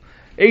Kaddish,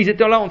 et ils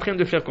étaient là en train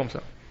de faire comme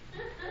ça.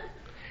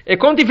 Et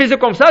quand ils faisaient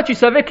comme ça, tu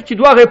savais que tu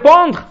dois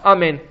répondre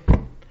Amen.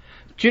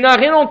 Tu n'as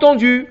rien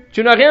entendu,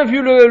 tu n'as rien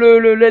vu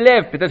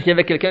l'élève. Peut-être qu'il y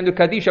avait quelqu'un de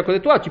Kaddish à côté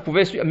de toi,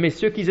 mais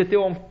ceux qui étaient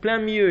en plein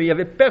milieu, il n'y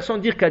avait personne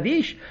dire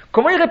Kaddish.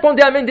 Comment ils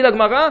répondaient Amen, dit la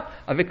Gemara ?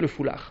 Avec le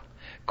foulard.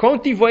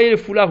 Quand ils voyaient le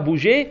foulard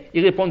bouger,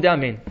 ils répondaient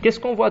Amen. Qu'est-ce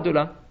qu'on voit de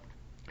là ?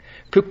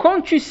 Que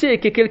quand tu sais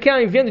que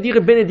quelqu'un vient de dire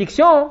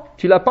bénédiction,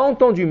 tu ne l'as pas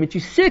entendu, mais tu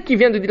sais qu'il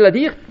vient de la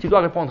dire, tu dois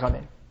répondre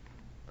Amen.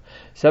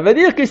 Ça veut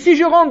dire que si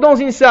je rentre dans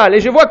une salle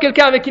et je vois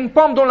quelqu'un avec une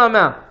pomme dans la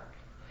main,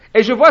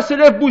 et je vois ses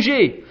lèvres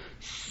bouger,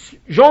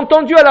 j'ai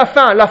entendu à la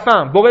fin,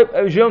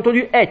 j'ai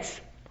entendu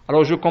Etz.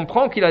 Alors je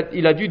comprends qu'il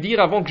a dû dire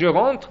avant que je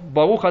rentre,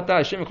 Baruch Ata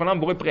Hashem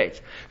Boré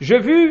Pretz. J'ai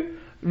vu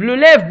le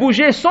lèvre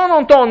bouger sans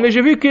entendre, mais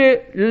j'ai vu que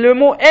le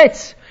mot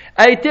Etz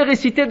a été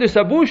récité de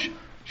sa bouche,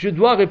 je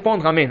dois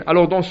répondre Amen.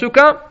 Alors dans ce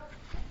cas,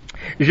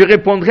 je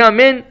répondrai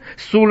Amen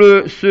sur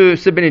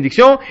ces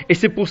bénédictions, et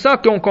c'est pour ça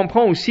qu'on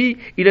comprend aussi,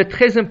 il est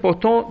très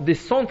important de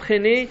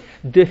s'entraîner,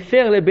 de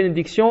faire les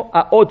bénédictions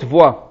à haute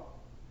voix.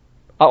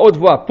 À haute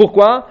voix.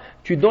 Pourquoi ?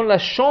 Tu donnes la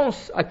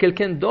chance à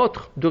quelqu'un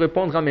d'autre de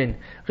répondre Amen.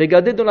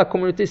 Regardez dans la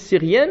communauté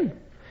syrienne,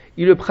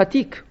 ils le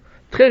pratiquent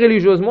très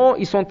religieusement,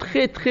 ils sont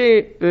très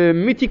très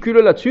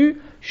méticuleux là-dessus.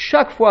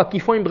 Chaque fois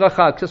qu'ils font une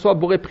bracha, que ce soit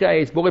Boré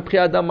Priaïs, Boré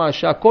Priadama,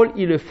 Shakol,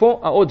 ils le font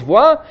à haute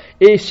voix.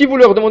 Et si vous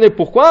leur demandez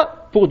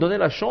pourquoi, pour donner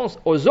la chance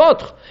aux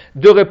autres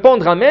de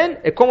répondre Amen.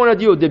 Et comme on a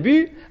dit au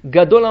début,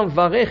 Gadol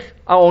Anvarech,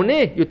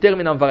 Aone, Yoter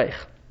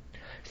Anvarech.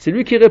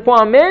 Celui qui répond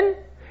Amen,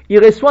 il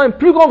reçoit une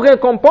plus grande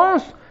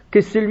récompense que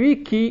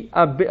celui qui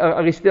a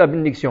récité la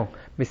bénédiction.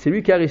 Mais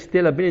celui qui a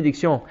récité la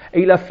bénédiction,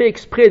 et il a fait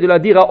exprès de la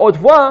dire à haute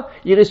voix,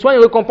 il reçoit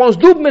une récompense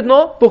double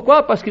maintenant.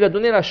 Pourquoi ? Parce qu'il a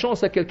donné la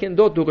chance à quelqu'un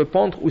d'autre de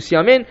répondre aussi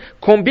Amen.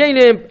 Combien il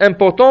est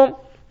important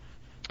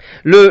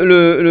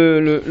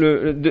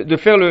de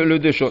faire les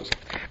deux choses.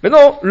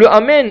 Maintenant, le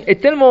Amen est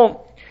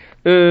tellement,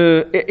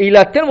 il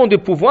a tellement de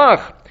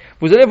pouvoir.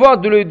 Vous allez voir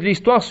de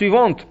l'histoire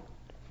suivante.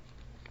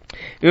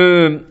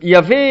 Il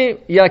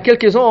y a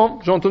quelques ans,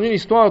 j'ai entendu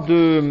l'histoire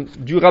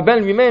du rabbin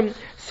lui-même,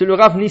 c'est le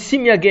Rav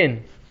Nissim Yagen.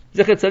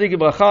 Zechet Tzadik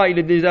Bracha, il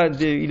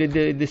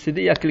est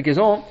décédé il y a quelques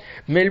ans,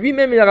 mais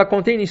lui-même il a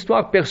raconté une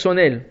histoire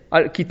personnelle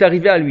qui est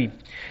arrivée à lui.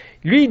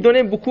 Lui, il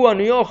donnait beaucoup à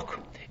New York,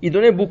 il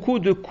donnait beaucoup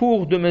de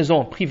cours de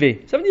maison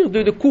privés. Ça veut dire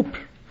de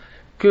couples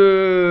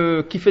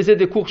qui faisaient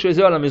des cours chez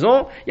eux à la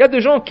maison. Il y a des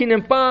gens qui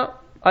n'aiment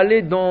pas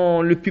aller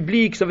dans le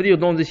public, ça veut dire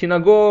dans des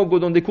synagogues ou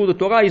dans des cours de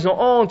Torah, ils ont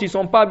honte, ils ne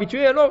sont pas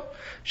habitués. Alors,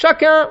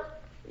 chacun,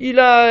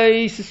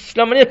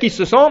 la manière qu'il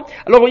se sent.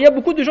 Alors il y a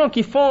beaucoup de gens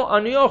qui font à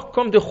New York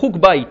comme des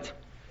chukbait,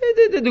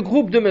 des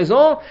groupes de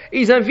maisons.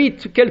 Ils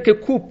invitent quelques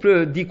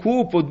couples, 10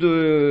 couples, ou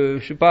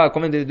je sais pas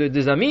combien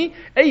des amis,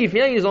 et ils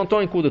viennent, ils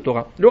entendent un cours de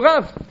Torah. Le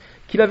Rav,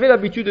 qu'il avait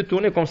l'habitude de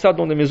tourner comme ça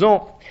dans des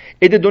maisons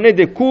et de donner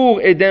des cours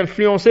et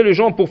d'influencer les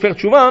gens pour faire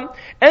tchouva,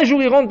 un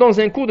jour il rentre dans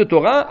un cours de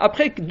Torah.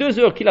 Après 2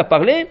 heures qu'il a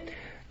parlé,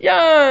 il y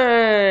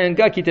a un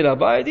gars qui était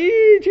là-bas, il dit,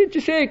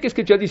 tu sais, qu'est-ce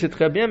que tu as dit, c'est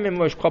très bien, mais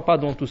moi je crois pas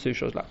dans toutes ces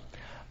choses-là.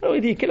 Alors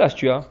il dit, quel âge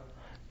tu as?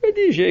 Il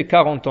dit, j'ai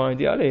 40 ans. Il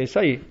dit, allez,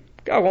 ça y est,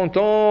 40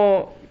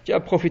 ans, tu as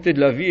profité de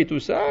la vie et tout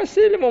ça,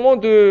 c'est le moment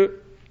de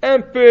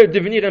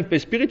devenir un peu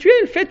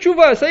spirituel. Fais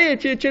tchouva, ça y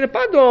est, tu n'as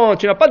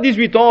pas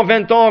 18 ans,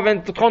 20 ans,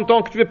 30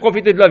 ans que tu veux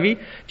profiter de la vie.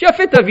 Tu as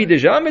fait ta vie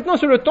déjà, maintenant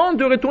c'est le temps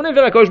de retourner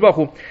vers la Kadosh Baruch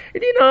Hu. Il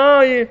dit,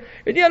 non,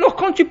 il dit, alors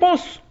quand tu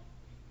penses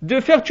de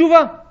faire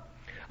tchouva?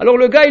 Alors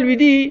le gars, il lui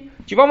dit,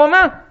 tu vois ma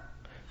main?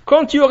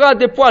 Quand tu auras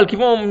des poils qui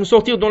vont me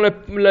sortir dans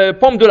la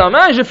paume de la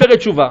main, je ferai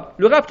tchouva.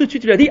 Le Rav tout de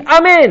suite, il a dit,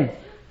 Amen.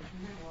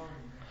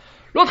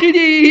 L'autre,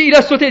 il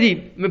a sauté, il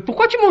dit, mais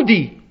pourquoi tu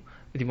maudis?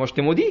 Il dit, moi je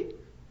t'ai maudit.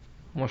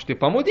 Moi je t'ai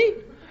pas maudit.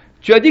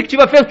 Tu as dit que tu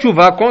vas faire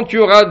tchouva quand tu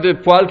auras des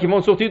poils qui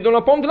vont sortir dans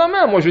la paume de la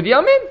main. Moi je dis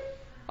Amen.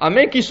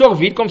 Amen qui sort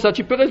vite, comme ça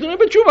tu peux raisonner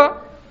de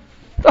tchouva.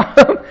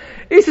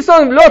 Et c'est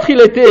ça, l'autre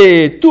il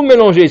était tout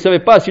mélangé. Il savait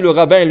pas si le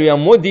rabbin lui a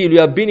maudit, lui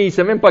a béni, il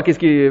savait même pas qu'est-ce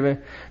qu'il...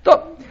 Donc,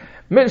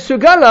 mais ce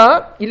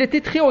gars-là, il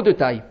était très haut de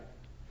taille.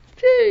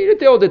 Il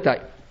était haut de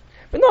taille.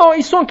 Maintenant,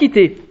 ils sont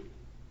quittés.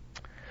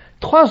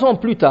 3 ans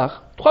plus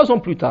tard,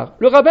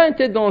 le rabbin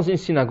était dans une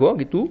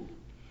synagogue et tout,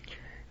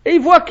 et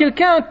il voit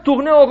quelqu'un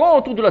tourner au rond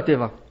autour de la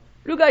teva.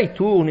 Le gars, il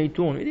tourne. Il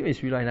dit, mais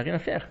celui-là, il n'a rien à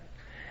faire.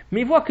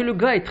 Mais il voit que le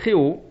gars est très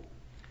haut.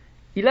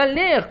 Il a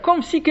l'air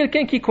comme si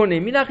quelqu'un qui connaît,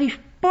 mais il n'arrive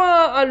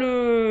pas à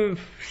le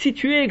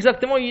situer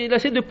exactement. Il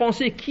essaie de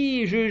penser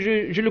qui,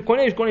 je le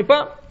connais, je ne connais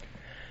pas.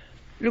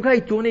 Le gars,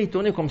 il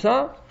tournait comme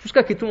ça,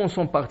 jusqu'à ce que tout le monde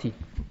soit parti.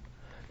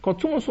 Quand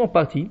tout le monde soit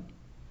parti,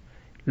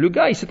 le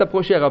gars, il s'est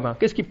approché au rabbin.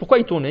 Pourquoi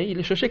il tournait?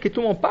 Il cherchait que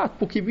tout le monde parte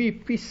pour qu'il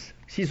puisse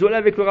s'isoler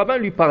avec le rabbin et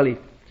lui parler.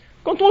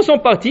 Quand tout le monde sont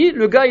partis,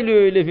 le gars, il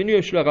est venu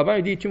chez le rabbin,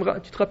 il dit, tu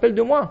te rappelles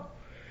de moi?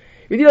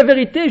 Il dit, la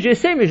vérité,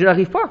 j'essaie, mais je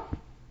n'arrive pas.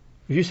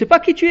 Je ne sais pas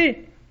qui tu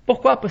es.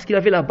 Pourquoi? Parce qu'il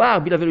avait la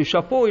barbe, il avait le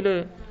chapeau.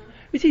 Il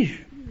dit,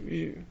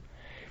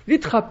 tu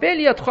te rappelles,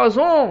 il y a 3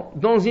 ans,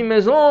 dans une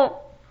maison,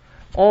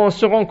 on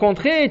se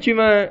rencontrait, et tu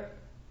m'as...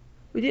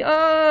 Il dit,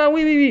 ah,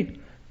 oui.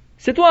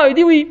 C'est toi? Il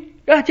dit, oui.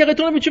 Ah, tu es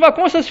retourné, mais tu vas,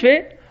 comment ça se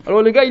fait?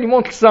 Alors le gars, il lui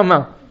montre sa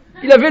main.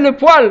 Il avait le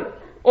poil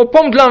aux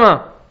paumes de la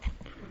main.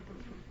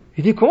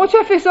 Il dit, comment tu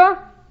as fait ça?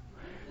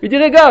 Il dit,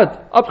 regarde,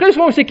 après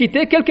on s'est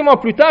quitté, quelques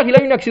mois plus tard, il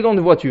a eu un accident de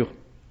voiture.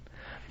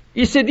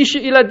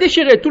 Il a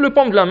déchiré tout le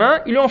paume de la main,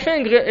 ils lui ont fait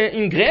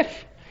une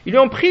greffe, ils lui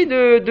ont pris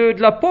de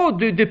la peau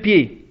de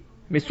pied.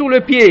 Mais sur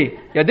le pied,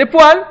 il y a des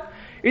poils.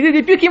 Il dit,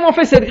 depuis qu'ils m'ont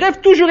fait cette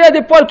greffe, toujours il y a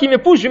des poils qui me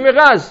poussent, je me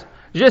rase.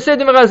 J'essaie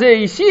de me raser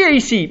ici et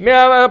ici. Mais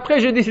après,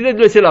 j'ai décidé de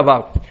laisser la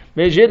barbe.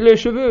 Mais j'ai le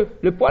cheveu,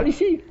 le poil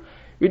ici.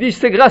 Il dit,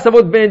 c'est grâce à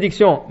votre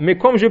bénédiction. Mais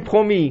comme j'ai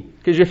promis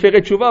que je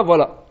ferai tchouva,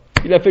 voilà.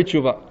 Il a fait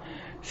tchouva.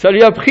 Ça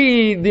lui a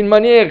pris d'une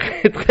manière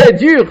très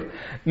dure.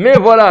 Mais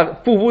voilà,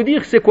 pour vous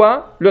dire c'est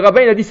quoi? Le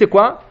rabbin, il a dit c'est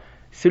quoi?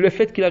 C'est le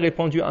fait qu'il a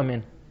répondu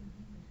Amen.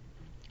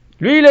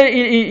 Lui,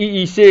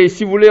 il s'est,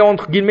 si vous voulez,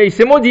 entre guillemets, il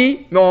s'est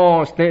maudit.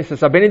 Mais c'est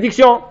sa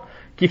bénédiction.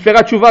 Qui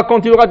fera tchouva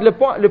quand il aura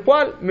le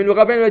poil. Mais le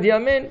rabbin lui a dit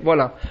Amen.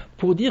 Voilà.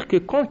 Pour dire que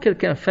quand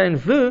quelqu'un fait un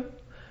vœu,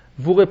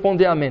 vous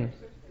répondez Amen.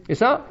 Et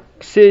ça,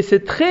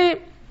 c'est très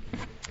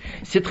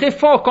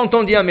fort quand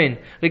on dit Amen.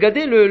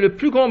 Regardez le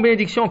plus grand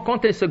bénédiction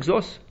quand elle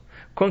s'exauce,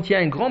 quand il y a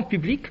un grand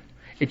public,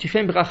 et tu fais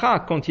un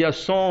bracha, quand il y a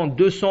 100,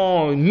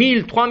 200,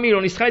 1000, 3000,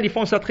 en Israël, ils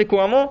font ça très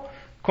couramment,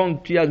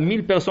 quand il y a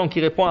 1000 personnes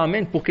qui répondent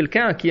Amen pour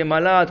quelqu'un qui est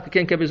malade,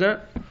 quelqu'un qui a besoin.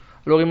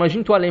 Alors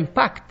imagine-toi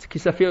l'impact que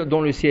ça fait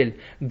dans le ciel.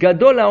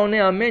 Gadol haone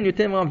Amen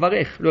yotem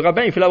varech. Le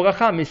rabbin, il fait la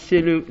bracha, mais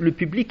c'est le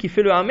public qui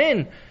fait le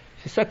Amen.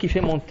 C'est ça qui fait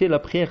monter la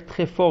prière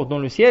très fort dans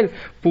le ciel,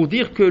 pour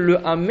dire que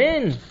le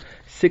Amen,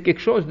 c'est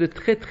quelque chose de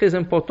très très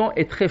important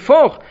et très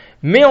fort.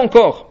 Mais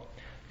encore,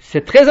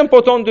 c'est très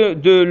important de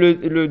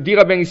le dire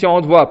à bénédiction en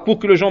haute voix pour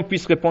que les gens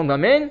puissent répondre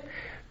Amen.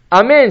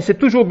 Amen, c'est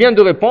toujours bien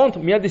de répondre,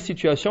 mais il y a des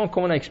situations,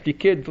 comme on a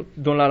expliqué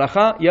dans la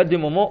halakha, il y a des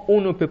moments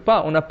où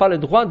on n'a pas le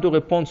droit de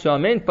répondre ce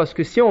Amen, parce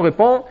que si on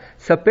répond,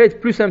 ça peut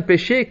être plus un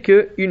péché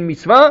qu'une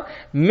mitzvah,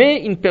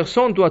 mais une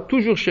personne doit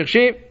toujours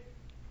chercher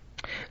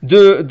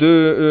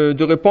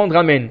de répondre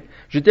Amen.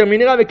 Je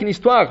terminerai avec une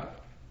histoire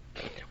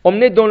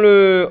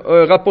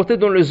rapportée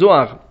dans le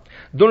Zohar.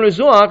 Dans le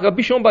Zohar,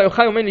 Rabbi Shimon Bar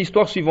Yochai emmène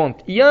l'histoire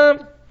suivante. Il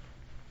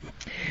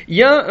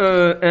y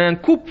a un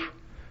couple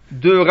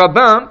de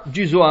rabbins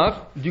du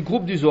Zohar, du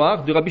groupe du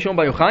Zohar, de Rabbi Shimon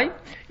Bar Yochai.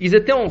 Ils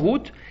étaient en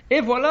route,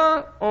 et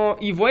voilà,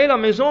 ils voyaient la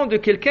maison de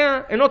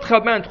quelqu'un, un autre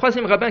rabbin, un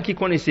troisième rabbin qu'ils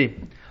connaissaient.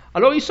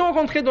 Alors ils sont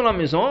rentrés dans la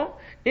maison,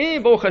 et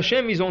Baruch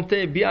Hashem, ils ont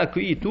été bien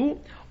accueillis et tout.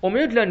 Au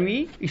milieu de la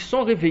nuit, ils se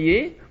sont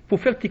réveillés pour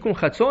faire Tikkun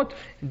Chatzot,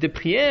 des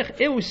prières,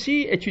 et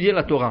aussi étudier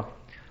la Torah.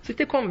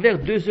 C'était comme vers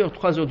 2h,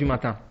 3h du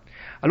matin.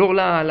 Alors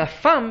la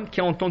femme qui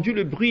a entendu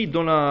le bruit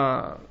dans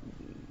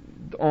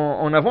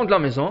en avant de la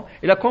maison.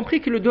 Il a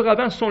compris que les deux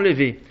rabbins sont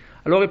levés.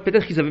 Alors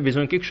peut-être qu'ils avaient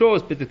besoin de quelque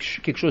chose, peut-être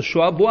quelque chose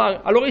chaud à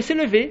boire. Alors il s'est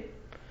levé.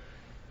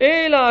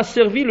 Et il a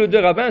servi le deux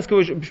rabbins. Est-ce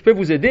que je peux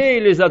vous aider?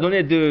 Il les a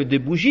donné des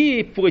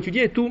bougies pour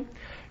étudier et tout.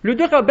 Le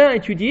deux rabbins a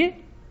étudié.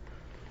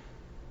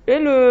 Et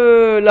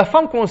la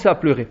femme commençait à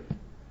pleurer.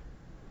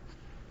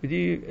 Il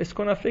dit, est-ce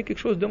qu'on a fait quelque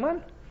chose de mal?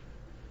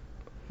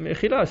 Mais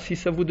là, si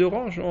ça vous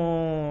dérange,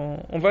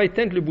 on va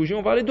éteindre les bougies,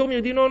 on va aller dormir.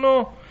 Il dit,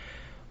 non,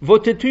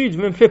 votre étude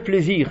me fait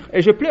plaisir.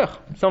 Et je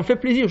pleure. Ça me fait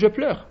plaisir, je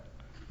pleure.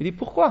 Il dit,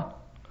 pourquoi?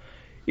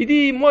 Il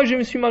dit, moi je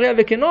me suis marié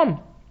avec un homme.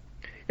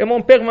 Et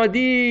mon père m'a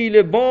dit, il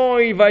est bon,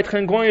 il va être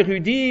un grand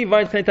érudit, il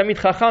va être un tamid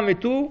chacham et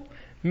tout.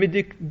 Mais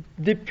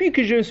depuis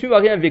que je me suis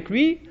marié avec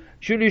lui,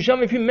 je ne l'ai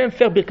jamais vu même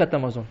faire Birkat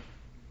Hamazon.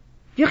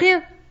 Il dit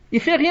rien, il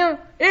fait rien.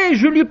 Et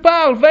je lui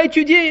parle, va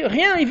étudier,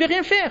 rien, il veut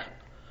rien faire.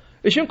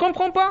 Et je ne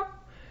comprends pas.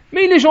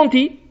 Mais il est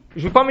gentil.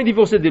 Je ne veux pas me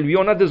divorcer de lui,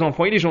 on a des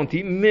enfants, il est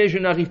gentil, mais je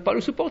n'arrive pas à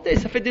le supporter.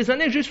 Ça fait des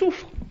années que je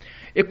souffre.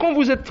 Et quand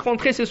vous êtes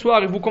rentré ce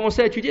soir et vous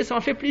commencez à étudier, ça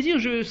m'a fait plaisir,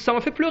 ça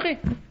m'a fait pleurer.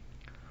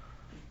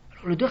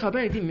 Alors le deux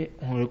rabbins, il dit, mais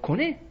on le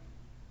connaît.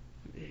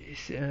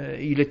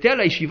 Il était à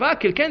la yeshiva,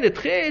 quelqu'un de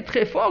très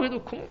très fort. Et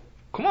donc,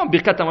 comment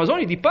Birkat Hamazon,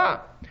 il ne dit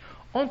pas.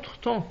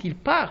 Entre-temps qu'il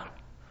parle,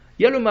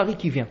 il y a le mari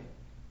qui vient.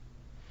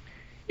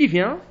 Il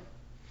vient,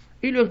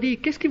 il leur dit,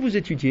 qu'est-ce que vous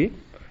étudiez?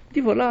 Il dit,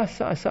 voilà,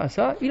 ça.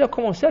 Il a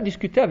commencé à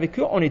discuter avec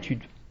eux en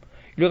études.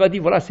 Il leur a dit,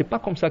 voilà, c'est pas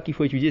comme ça qu'il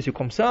faut étudier, c'est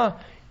comme ça.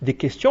 Des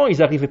questions, ils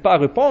n'arrivaient pas à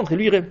répondre.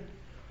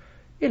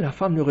 Et la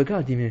femme le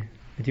regarde, dit, mais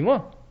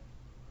dis-moi,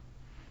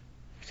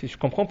 je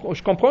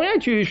comprends rien,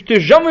 je t'ai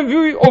jamais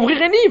vu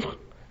ouvrir un livre.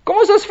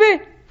 Comment ça se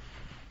fait?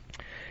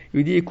 Il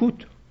lui dit,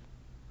 écoute,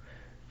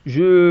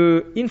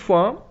 une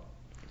fois,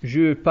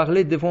 je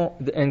parlais devant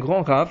un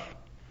grand rav,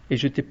 et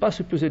je n'étais pas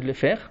supposé de le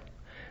faire.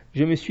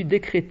 Je me suis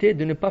décrété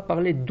de ne pas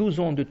parler 12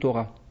 ans de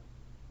Torah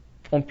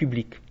en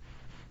public,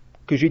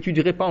 que je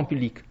n'étudierai pas en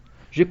public.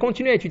 J'ai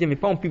continué à étudier, mais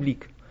pas en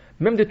public.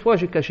 Même de toi,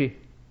 j'ai caché,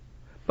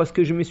 parce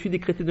que je me suis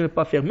décrété de ne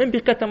pas faire. Même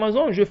Birkat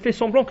Hamazon, je fais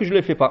semblant que je ne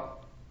le fais pas,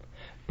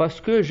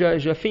 parce que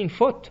j'ai fait une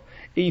faute,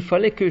 et il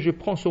fallait que je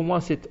prenne sur moi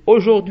cette...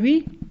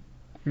 Aujourd'hui,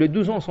 les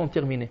 12 ans sont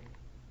terminés.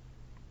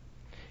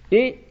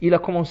 Et il a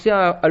commencé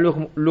à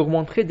leur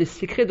montrer des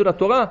secrets de la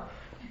Torah.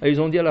 Et ils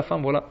ont dit à la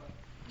femme, voilà,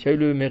 tu as eu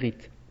le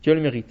mérite.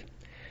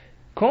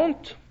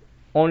 Quand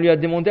on lui a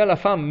demandé à la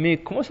femme, mais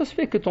comment ça se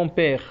fait que ton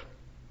père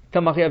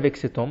t'a marié avec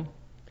cet homme?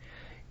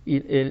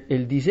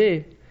 Elle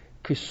disait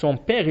que son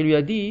père, il lui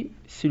a dit,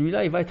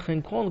 celui-là, il va être un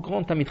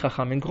grand tamid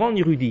chacham, un grand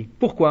érudit.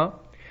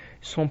 Pourquoi?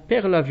 Son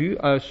père l'a vu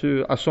à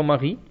son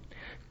mari,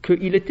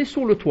 qu'il était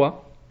sur le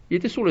toit,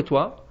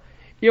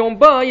 et en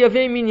bas, il y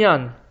avait un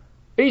minyan.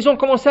 Et ils ont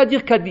commencé à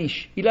dire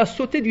Kaddish. Il a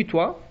sauté du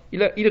toit,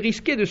 il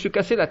risquait de se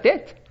casser la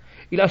tête,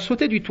 il a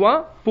sauté du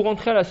toit pour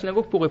entrer à la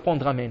synagogue pour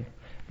répondre Amen.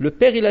 Le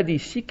père, il a dit,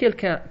 si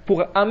quelqu'un,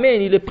 pour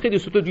Amen, il est prêt de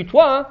sauter du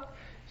toit,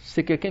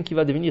 c'est quelqu'un qui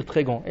va devenir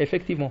très grand. Et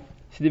effectivement,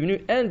 c'est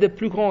devenu un des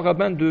plus grands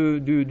rabbins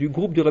du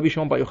groupe de Rabbi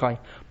Shimon Bar Yochai.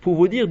 Pour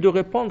vous dire, de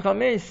répondre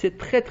Amen, c'est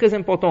très très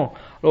important.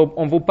 Alors,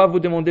 on ne va pas vous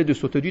demander de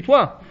sauter du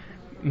toit,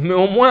 mais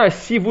au moins,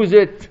 si vous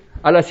êtes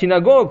à la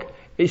synagogue,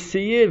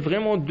 essayez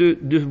vraiment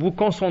de vous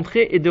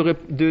concentrer et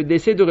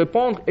d'essayer de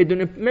répondre et de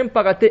ne même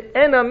pas rater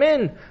un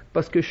Amen,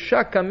 parce que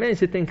chaque Amen,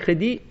 c'est un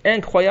crédit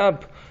incroyable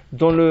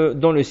dans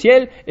le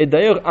ciel. Et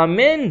d'ailleurs,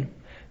 Amen,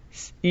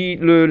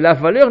 la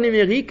valeur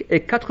numérique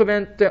est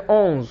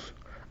 91.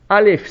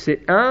 Aleph, c'est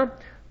 1,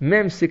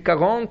 Mem, c'est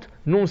 40,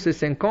 Nun, c'est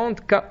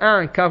 50,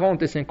 1,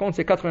 40 et 50,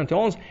 c'est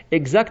 91,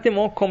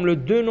 exactement comme le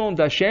deux noms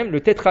d'Hachem,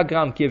 le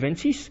tétragramme qui est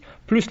 26,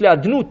 plus la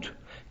Dnout,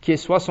 qui est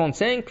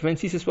 65,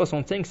 26 et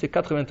 65, c'est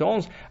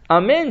 91.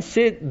 Amen,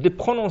 c'est de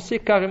prononcer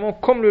carrément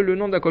comme le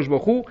nom d'Akadosh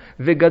Baruch Hu.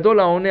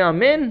 Vegadol haoneh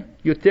Amen,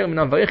 yoter min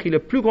havarech, il est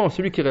plus grand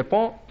celui qui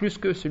répond, plus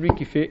que celui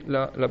qui fait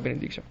la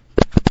bénédiction.